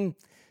 Do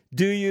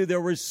you?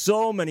 There were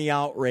so many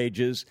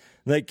outrages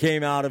that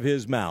came out of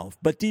his mouth.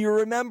 But do you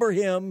remember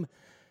him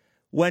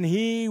when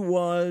he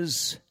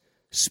was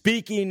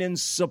speaking in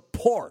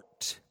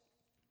support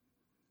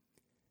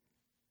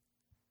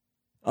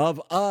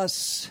of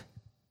us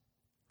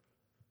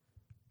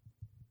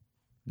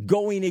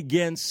going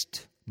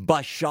against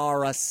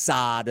Bashar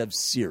Assad of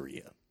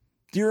Syria?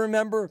 Do you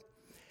remember?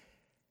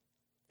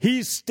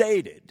 He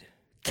stated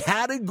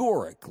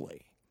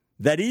categorically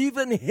that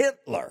even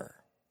Hitler,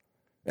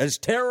 as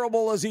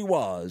terrible as he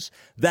was,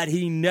 that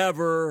he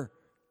never,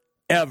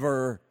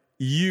 ever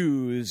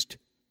used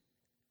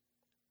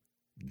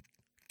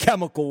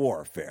chemical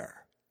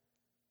warfare.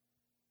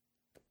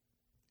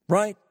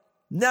 Right?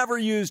 Never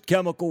used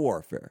chemical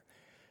warfare.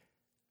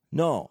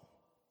 No.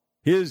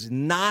 His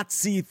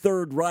Nazi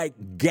Third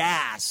Reich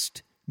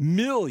gassed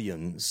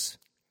millions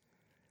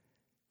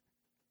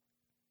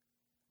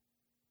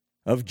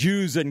of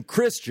Jews and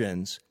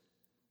Christians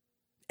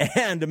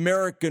and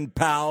American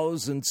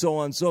POWs and so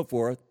on and so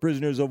forth,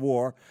 prisoners of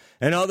war,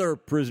 and other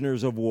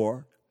prisoners of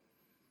war.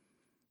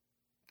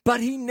 But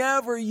he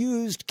never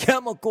used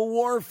chemical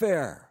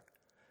warfare.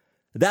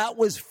 That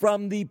was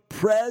from the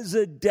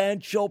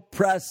presidential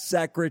press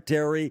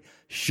secretary,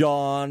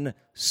 Sean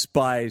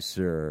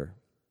Spicer,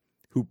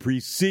 who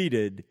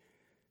preceded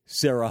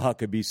Sarah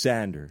Huckabee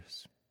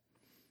Sanders.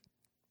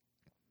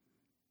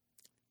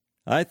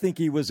 I think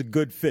he was a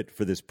good fit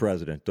for this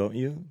president, don't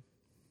you?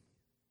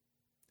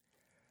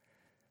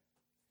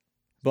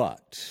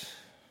 But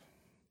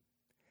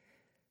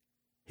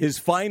his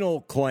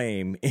final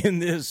claim in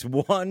this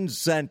one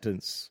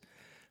sentence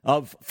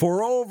of,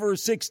 for over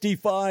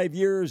 65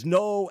 years,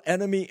 no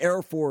enemy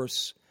Air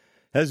Force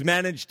has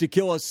managed to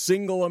kill a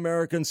single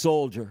American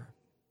soldier.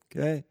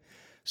 Okay?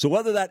 So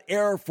whether that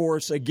Air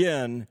Force,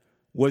 again,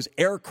 was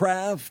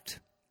aircraft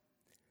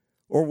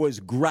or was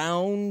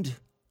ground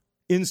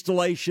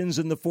installations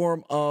in the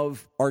form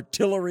of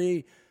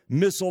artillery,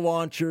 missile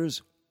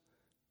launchers,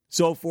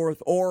 so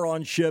forth, or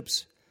on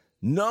ships,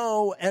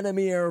 no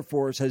enemy Air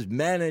Force has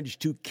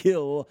managed to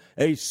kill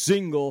a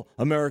single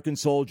American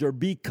soldier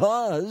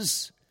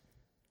because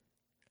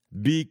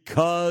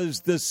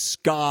the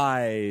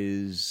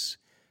skies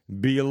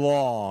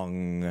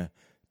belong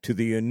to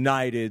the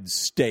United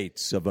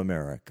States of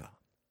America.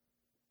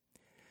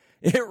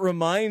 It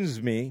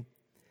reminds me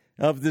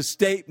of the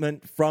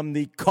statement from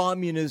the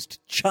communist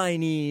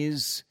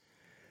Chinese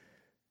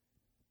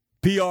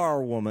PR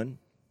woman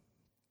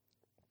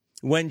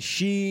when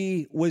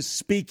she was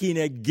speaking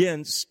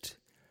against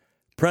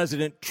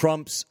President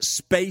Trump's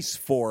Space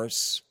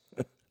Force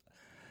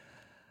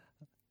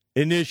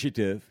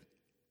initiative,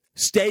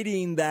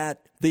 stating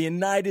that the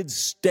United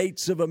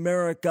States of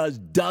America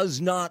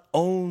does not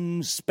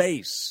own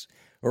space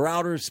or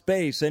outer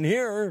space. And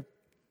here,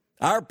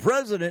 our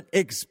president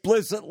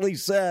explicitly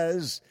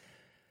says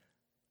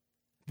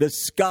the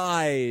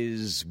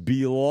skies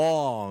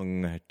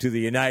belong to the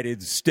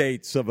United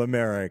States of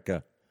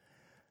America.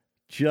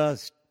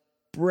 Just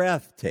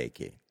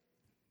breathtaking.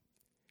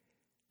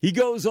 He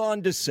goes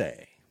on to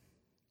say,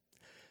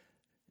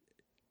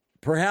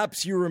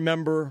 perhaps you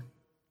remember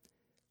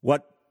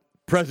what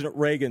President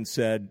Reagan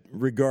said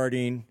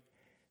regarding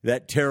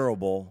that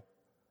terrible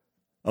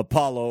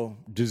Apollo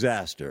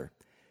disaster.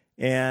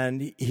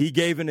 And he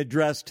gave an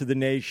address to the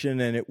nation,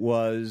 and it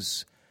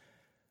was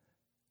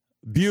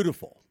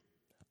beautiful.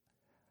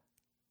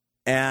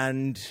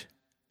 And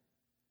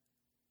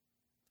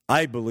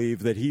I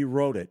believe that he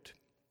wrote it.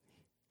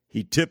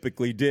 He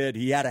typically did.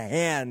 He had a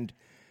hand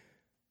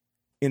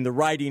in the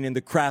writing and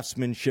the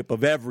craftsmanship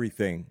of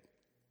everything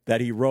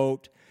that he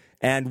wrote.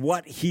 And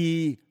what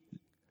he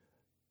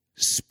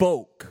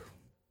spoke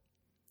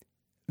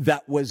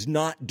that was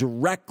not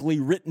directly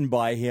written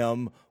by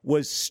him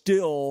was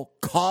still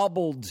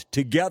cobbled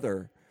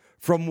together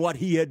from what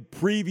he had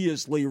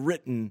previously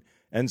written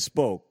and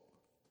spoke,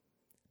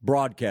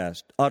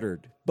 broadcast,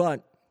 uttered.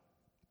 But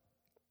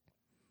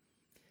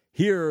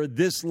here,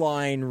 this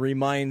line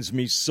reminds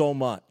me so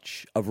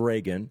much of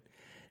Reagan,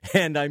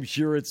 and I'm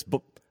sure it's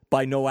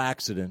by no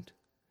accident.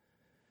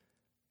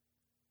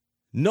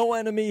 No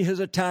enemy has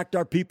attacked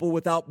our people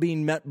without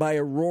being met by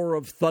a roar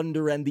of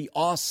thunder and the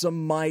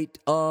awesome might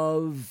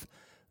of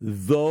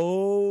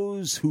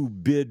those who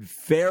bid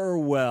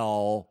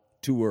farewell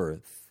to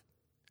earth.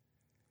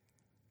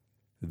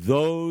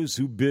 Those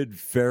who bid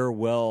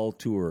farewell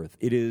to earth.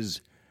 It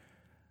is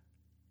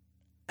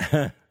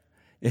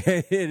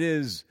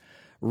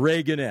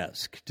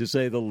Reagan-esque, to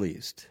say the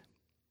least.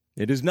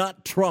 It is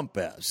not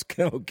Trump-esque,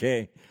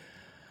 okay?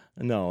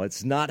 No,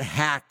 it's not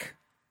hack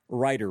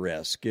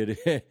writer-esque.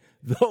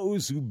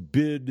 Those who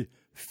bid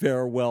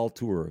farewell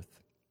to earth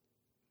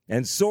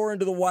and soar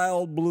into the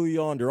wild blue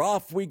yonder.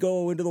 Off we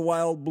go into the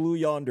wild blue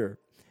yonder.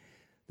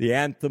 The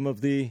anthem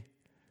of the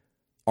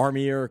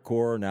Army Air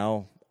Corps,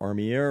 now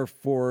Army Air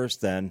Force,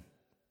 then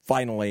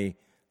finally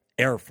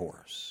Air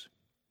Force.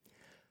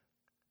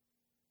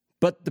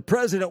 But the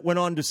president went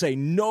on to say,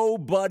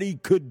 nobody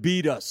could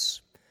beat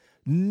us.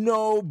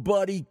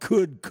 Nobody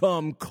could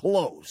come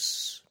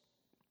close.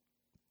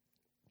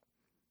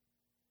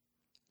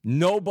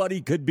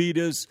 Nobody could beat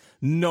us.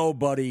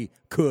 Nobody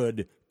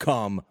could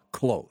come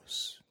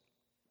close.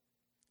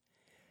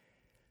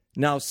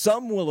 Now,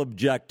 some will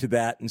object to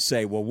that and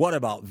say, well, what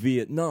about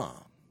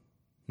Vietnam?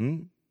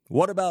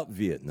 What about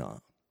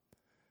Vietnam?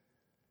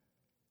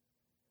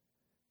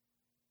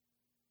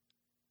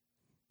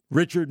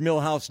 Richard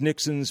Milhous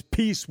Nixon's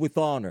peace with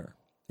honor,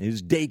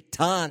 his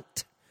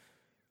détente,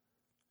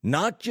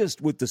 not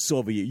just with the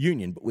Soviet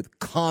Union, but with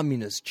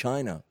communist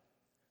China,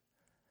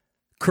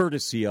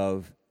 courtesy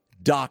of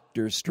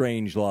Dr.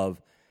 Strangelove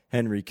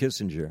Henry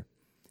Kissinger.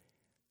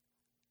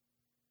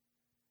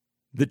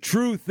 The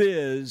truth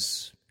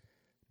is,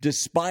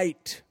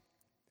 despite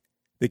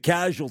the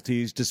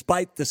casualties,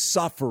 despite the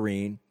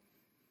suffering,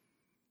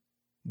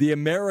 the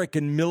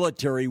American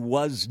military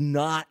was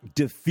not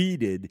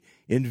defeated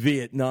in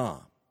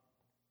Vietnam.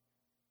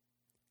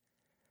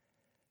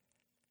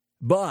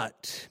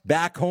 But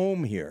back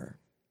home here,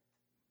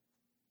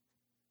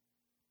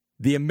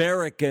 the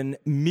American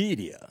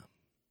media,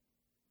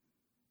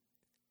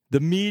 the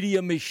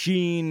media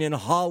machine in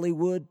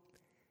Hollywood,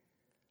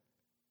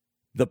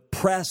 the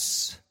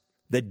press,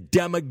 the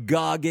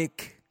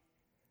demagogic,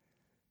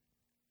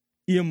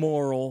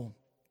 immoral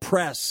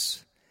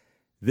press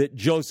that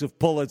Joseph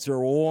Pulitzer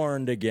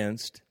warned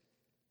against,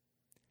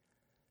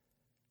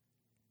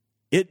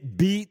 it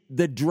beat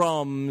the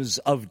drums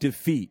of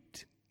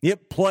defeat.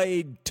 It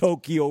played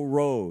Tokyo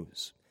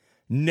Rose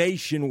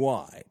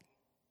nationwide.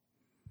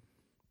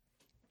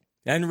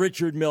 And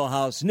Richard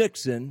Milhous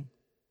Nixon,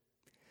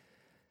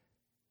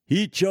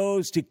 he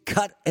chose to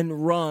cut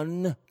and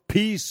run,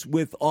 peace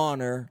with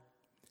honor,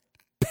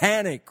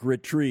 panic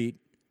retreat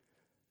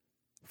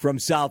from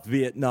South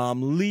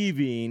Vietnam,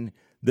 leaving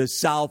the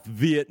South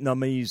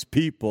Vietnamese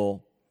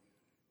people,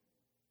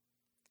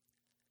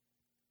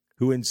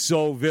 who in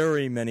so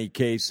very many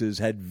cases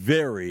had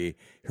very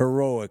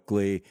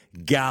heroically,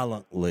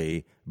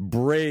 gallantly,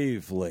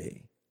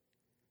 bravely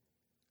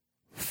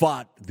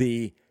fought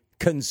the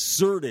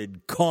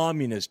concerted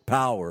communist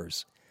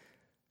powers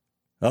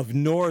of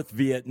North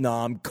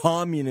Vietnam,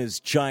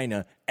 Communist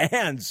China,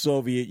 and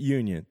Soviet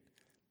Union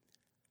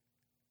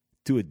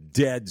to a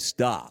dead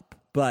stop.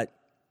 But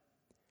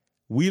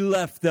we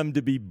left them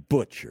to be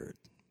butchered.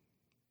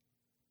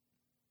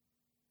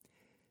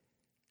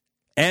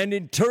 And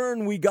in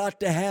turn, we got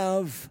to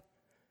have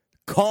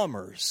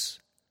commerce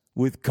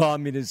with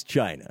Communist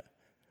China.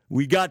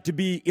 We got to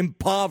be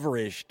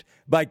impoverished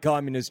by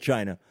Communist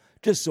China.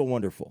 Just so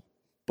wonderful.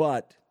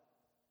 But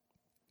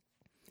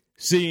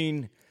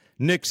seeing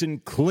Nixon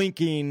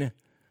clinking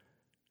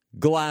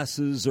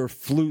glasses or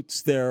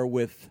flutes there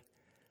with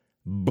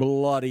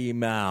Bloody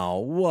Mao,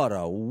 what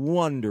a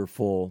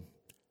wonderful,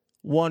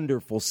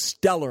 wonderful,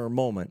 stellar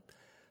moment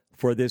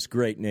for this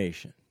great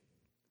nation.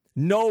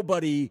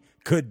 Nobody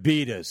could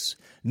beat us.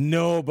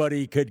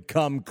 Nobody could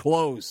come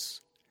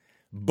close,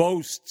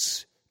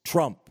 boasts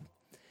Trump.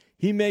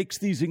 He makes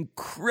these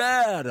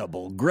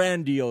incredible,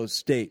 grandiose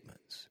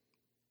statements.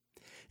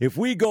 If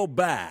we go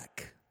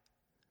back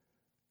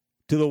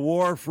to the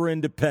War for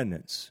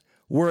Independence,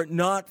 were it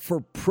not for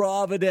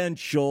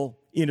providential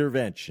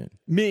intervention,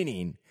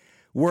 meaning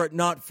were it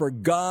not for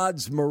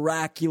God's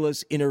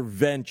miraculous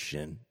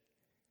intervention,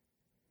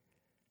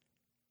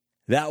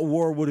 that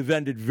war would have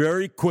ended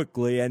very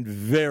quickly and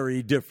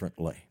very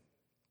differently.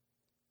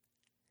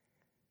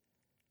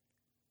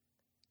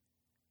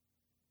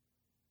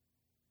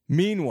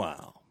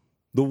 Meanwhile,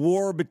 the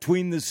war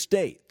between the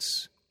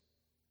states,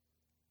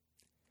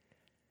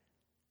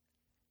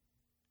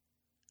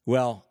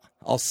 well,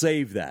 I'll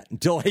save that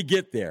until I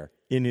get there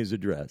in his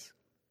address.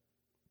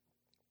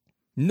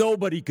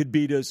 Nobody could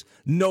beat us.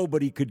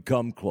 Nobody could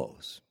come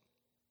close.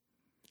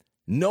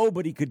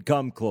 Nobody could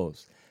come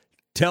close.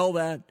 Tell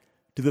that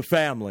to the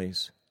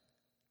families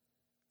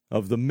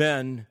of the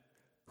men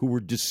who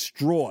were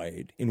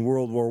destroyed in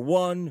World War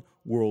I,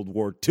 World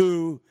War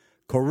II,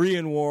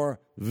 Korean War,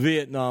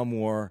 Vietnam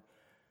War,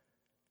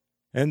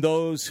 and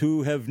those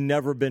who have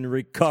never been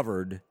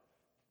recovered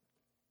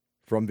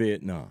from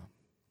Vietnam.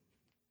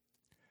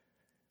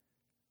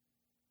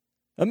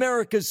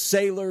 America's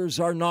sailors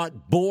are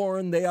not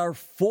born, they are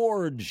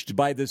forged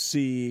by the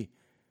sea.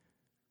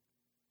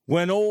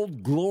 When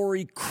Old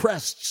Glory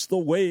crests the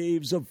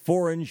waves of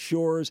foreign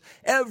shores,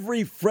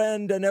 every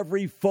friend and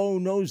every foe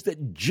knows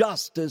that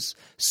justice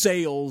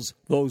sails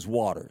those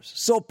waters.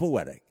 So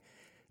poetic.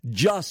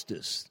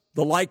 Justice,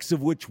 the likes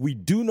of which we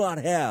do not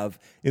have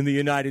in the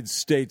United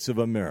States of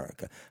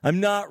America. I'm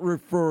not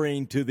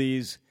referring to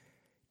these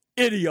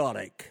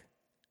idiotic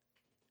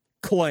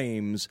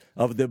claims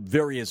of the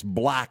various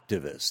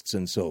blacktivists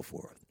and so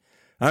forth.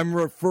 I'm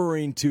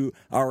referring to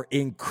our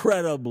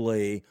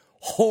incredibly,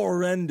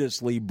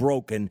 horrendously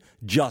broken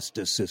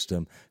justice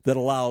system that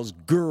allows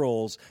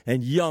girls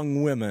and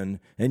young women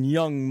and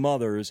young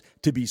mothers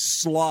to be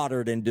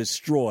slaughtered and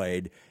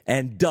destroyed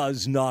and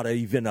does not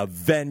even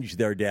avenge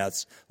their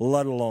deaths,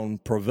 let alone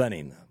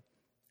preventing them.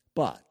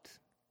 But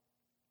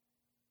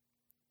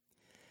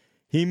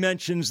he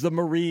mentions the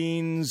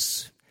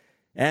Marines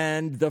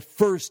and the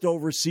first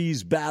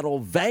overseas battle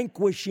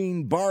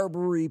vanquishing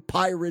Barbary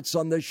pirates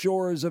on the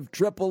shores of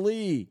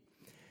Tripoli.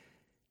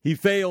 He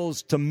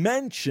fails to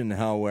mention,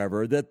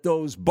 however, that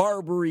those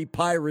Barbary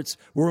pirates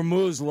were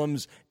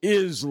Muslims,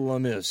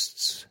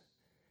 Islamists,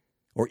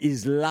 or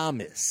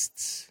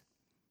Islamists,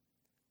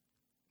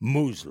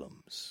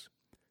 Muslims,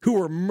 who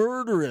were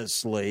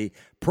murderously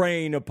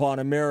preying upon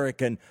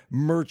American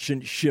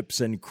merchant ships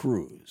and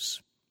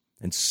crews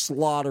and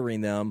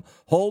slaughtering them,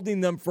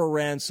 holding them for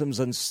ransoms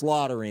and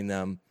slaughtering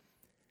them.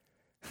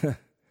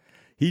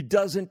 He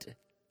doesn't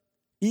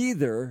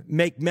either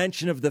make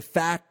mention of the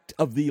fact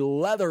of the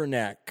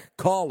leatherneck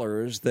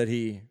collars that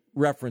he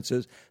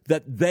references,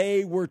 that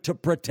they were to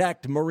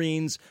protect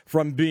Marines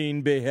from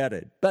being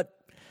beheaded. But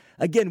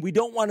again, we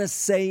don't want to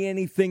say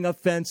anything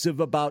offensive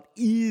about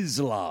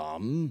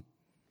Islam.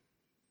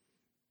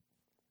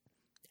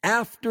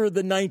 After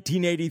the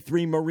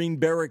 1983 Marine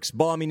barracks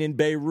bombing in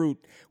Beirut,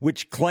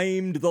 which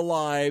claimed the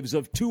lives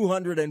of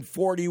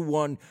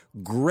 241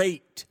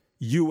 great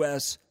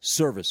U.S.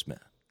 servicemen.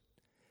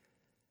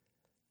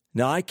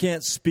 Now, I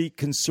can't speak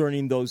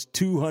concerning those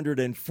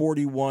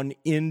 241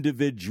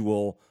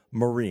 individual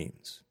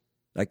Marines.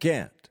 I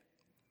can't.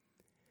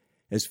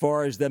 As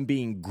far as them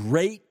being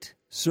great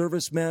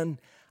servicemen,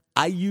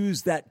 I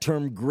use that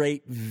term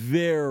great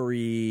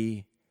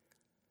very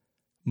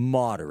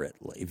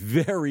moderately,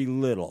 very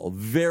little,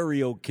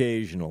 very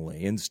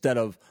occasionally, instead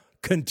of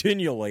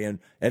continually and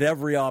at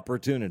every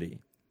opportunity.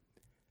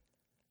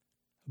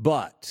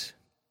 But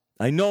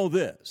I know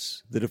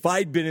this, that if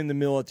I'd been in the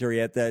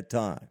military at that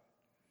time,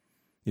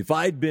 if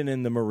I'd been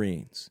in the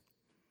Marines,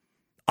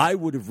 I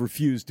would have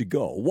refused to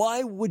go.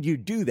 Why would you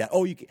do that?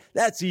 Oh,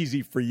 that's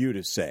easy for you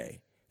to say,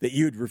 that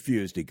you'd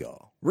refuse to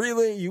go.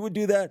 Really? You would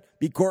do that?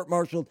 Be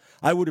court-martialed?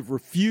 I would have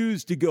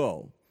refused to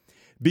go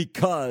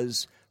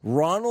because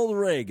Ronald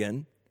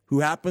Reagan,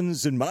 who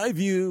happens, in my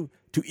view,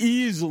 to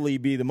easily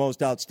be the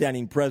most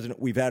outstanding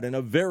president we've had in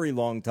a very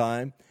long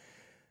time,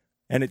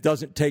 and it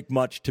doesn't take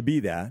much to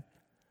be that,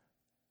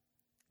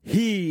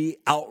 he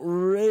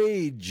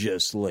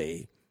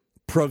outrageously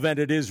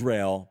prevented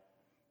Israel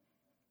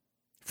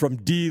from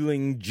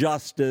dealing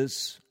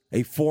justice,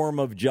 a form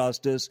of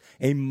justice,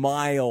 a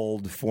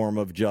mild form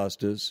of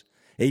justice,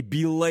 a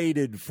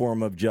belated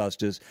form of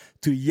justice,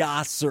 to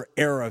Yasser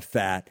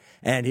Arafat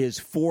and his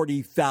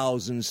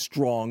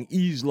 40,000-strong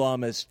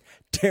Islamist,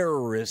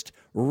 terrorist,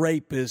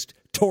 rapist,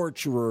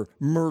 torturer,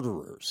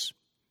 murderers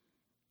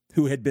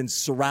who had been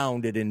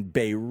surrounded in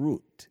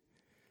Beirut.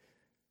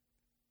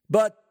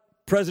 But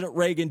President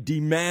Reagan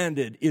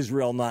demanded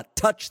Israel not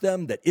touch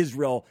them, that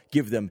Israel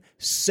give them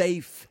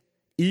safe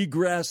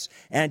egress,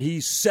 and he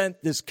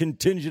sent this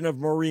contingent of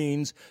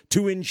Marines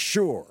to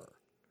ensure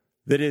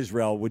that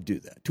Israel would do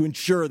that, to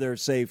ensure their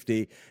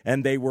safety,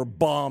 and they were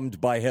bombed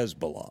by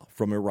Hezbollah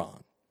from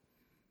Iran.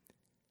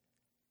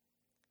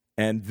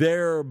 And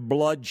their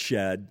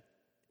bloodshed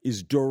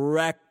is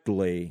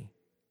directly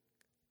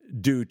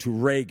due to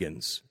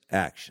Reagan's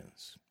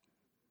actions,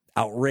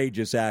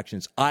 outrageous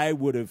actions. I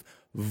would have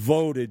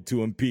voted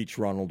to impeach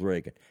Ronald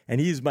Reagan, and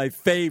he's my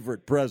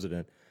favorite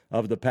president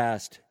of the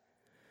past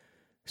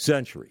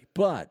century.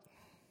 But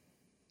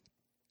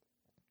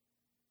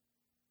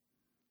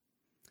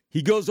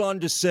he goes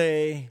on to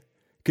say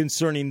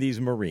concerning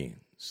these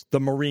Marines, the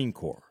Marine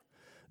Corps,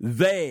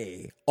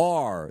 they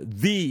are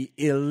the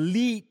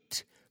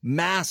elite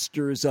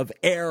masters of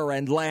air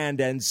and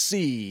land and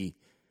sea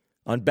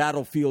on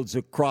battlefields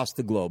across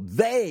the globe.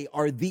 They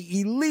are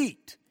the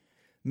elite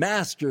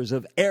masters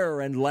of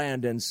air and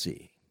land and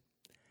sea.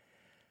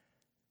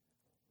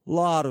 A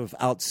lot of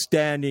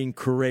outstanding,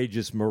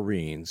 courageous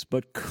Marines,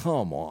 but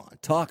come on,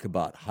 talk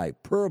about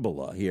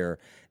hyperbole here.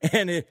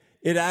 And it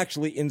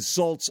actually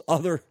insults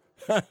other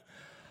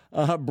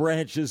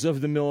branches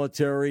of the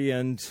military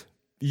and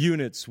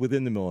units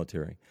within the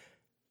military.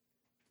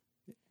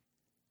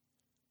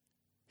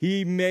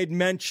 He made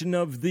mention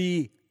of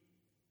the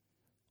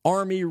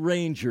Army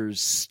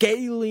Rangers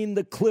scaling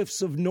the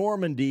cliffs of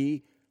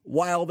Normandy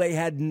while they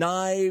had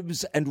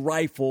knives and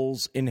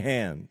rifles in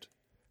hand.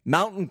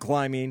 Mountain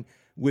climbing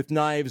with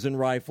knives and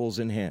rifles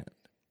in hand.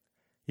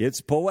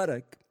 It's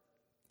poetic.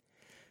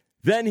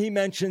 Then he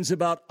mentions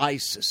about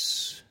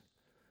ISIS,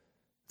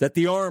 that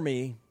the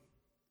army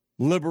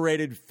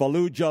liberated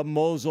Fallujah,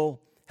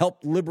 Mosul,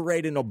 helped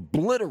liberate and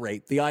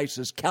obliterate the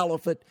ISIS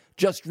caliphate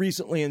just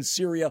recently in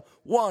Syria,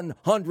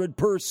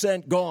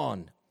 100%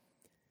 gone.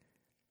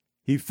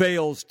 He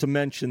fails to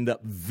mention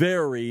that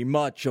very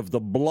much of the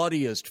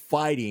bloodiest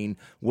fighting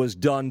was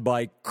done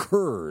by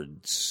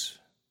Kurds,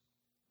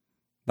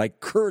 by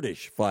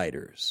Kurdish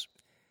fighters.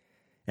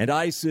 And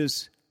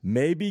ISIS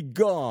may be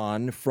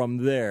gone from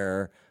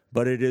there,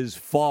 but it is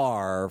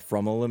far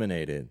from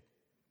eliminated.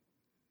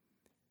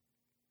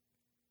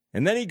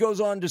 And then he goes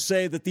on to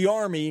say that the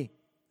Army,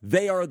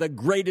 they are the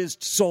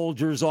greatest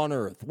soldiers on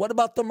earth. What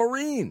about the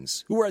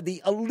Marines, who are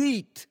the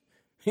elite,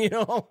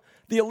 the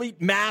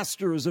elite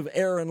masters of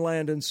air and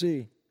land and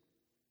sea?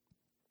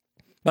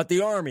 But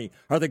the Army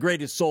are the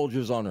greatest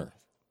soldiers on earth.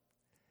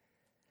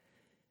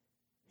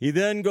 He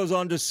then goes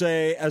on to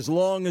say, as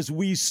long as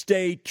we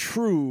stay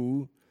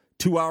true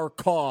to our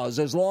cause,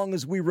 as long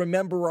as we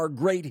remember our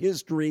great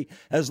history,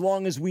 as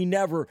long as we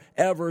never,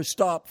 ever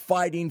stop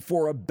fighting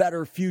for a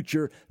better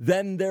future,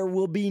 then there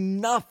will be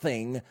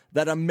nothing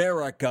that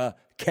America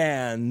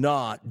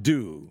cannot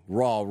do.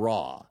 Rah,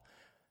 rah.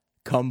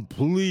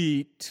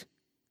 Complete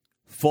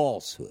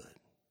falsehood.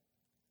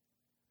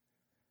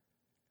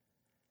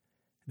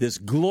 This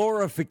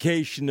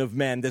glorification of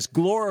man, this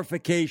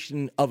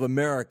glorification of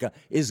America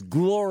is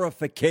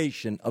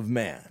glorification of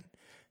man.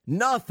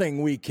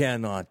 Nothing we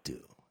cannot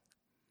do.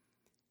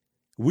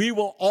 We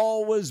will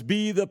always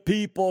be the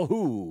people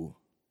who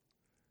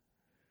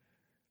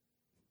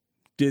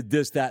did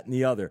this, that, and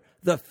the other.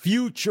 The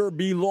future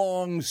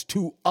belongs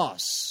to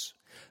us.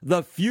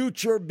 The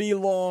future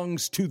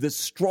belongs to the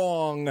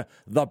strong,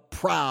 the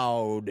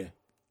proud,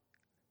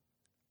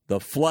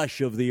 the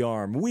flesh of the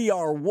arm. We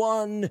are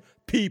one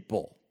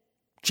people,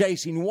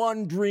 chasing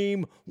one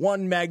dream,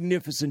 one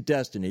magnificent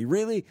destiny.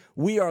 Really?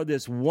 We are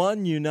this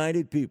one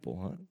united people,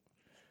 huh?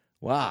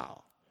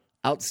 Wow.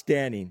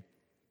 Outstanding.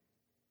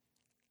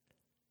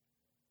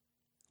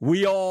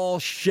 We all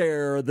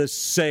share the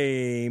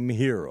same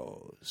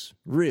heroes.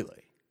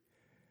 Really?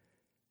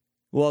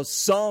 Well,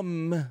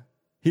 some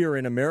here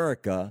in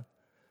America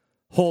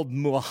hold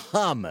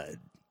Muhammad,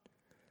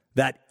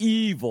 that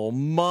evil,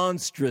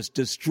 monstrous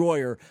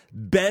destroyer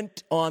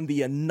bent on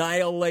the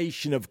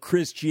annihilation of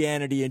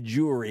Christianity and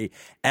Jewry,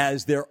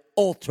 as their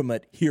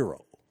ultimate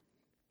hero.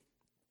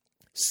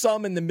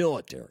 Some in the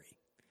military.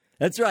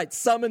 That's right,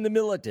 some in the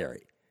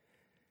military.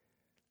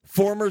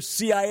 Former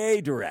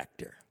CIA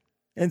director,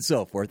 and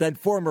so forth, and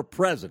former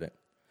president.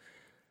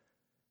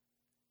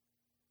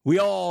 We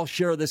all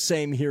share the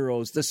same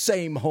heroes, the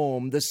same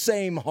home, the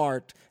same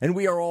heart, and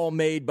we are all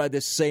made by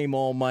the same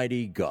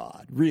almighty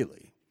God.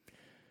 Really?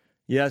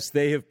 Yes,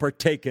 they have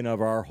partaken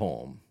of our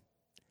home.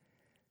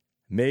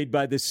 Made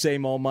by the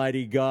same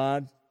almighty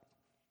God?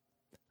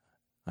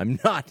 I'm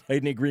not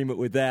in agreement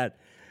with that.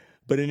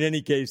 But in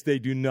any case, they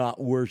do not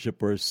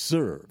worship or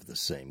serve the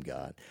same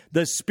God.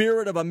 The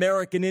spirit of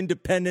American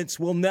independence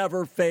will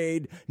never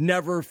fade,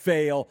 never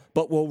fail,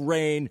 but will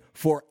reign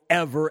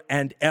forever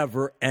and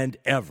ever and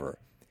ever.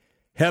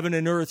 Heaven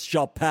and earth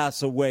shall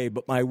pass away,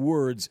 but my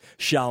words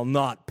shall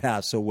not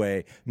pass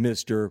away,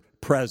 Mr.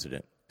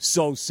 President.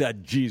 So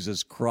said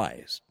Jesus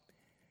Christ.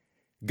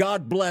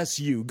 God bless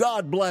you.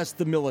 God bless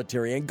the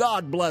military. And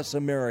God bless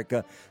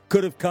America.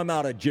 Could have come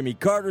out of Jimmy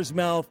Carter's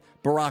mouth,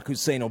 Barack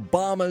Hussein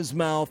Obama's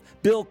mouth,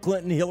 Bill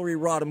Clinton, Hillary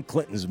Rodham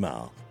Clinton's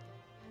mouth.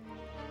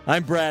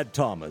 I'm Brad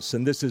Thomas,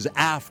 and this is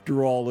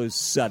After All Is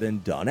Said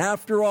and Done.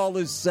 After all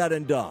is said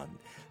and done,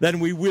 then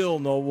we will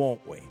know,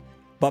 won't we?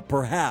 But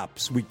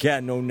perhaps we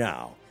can know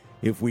now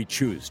if we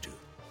choose to.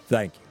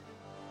 Thank you.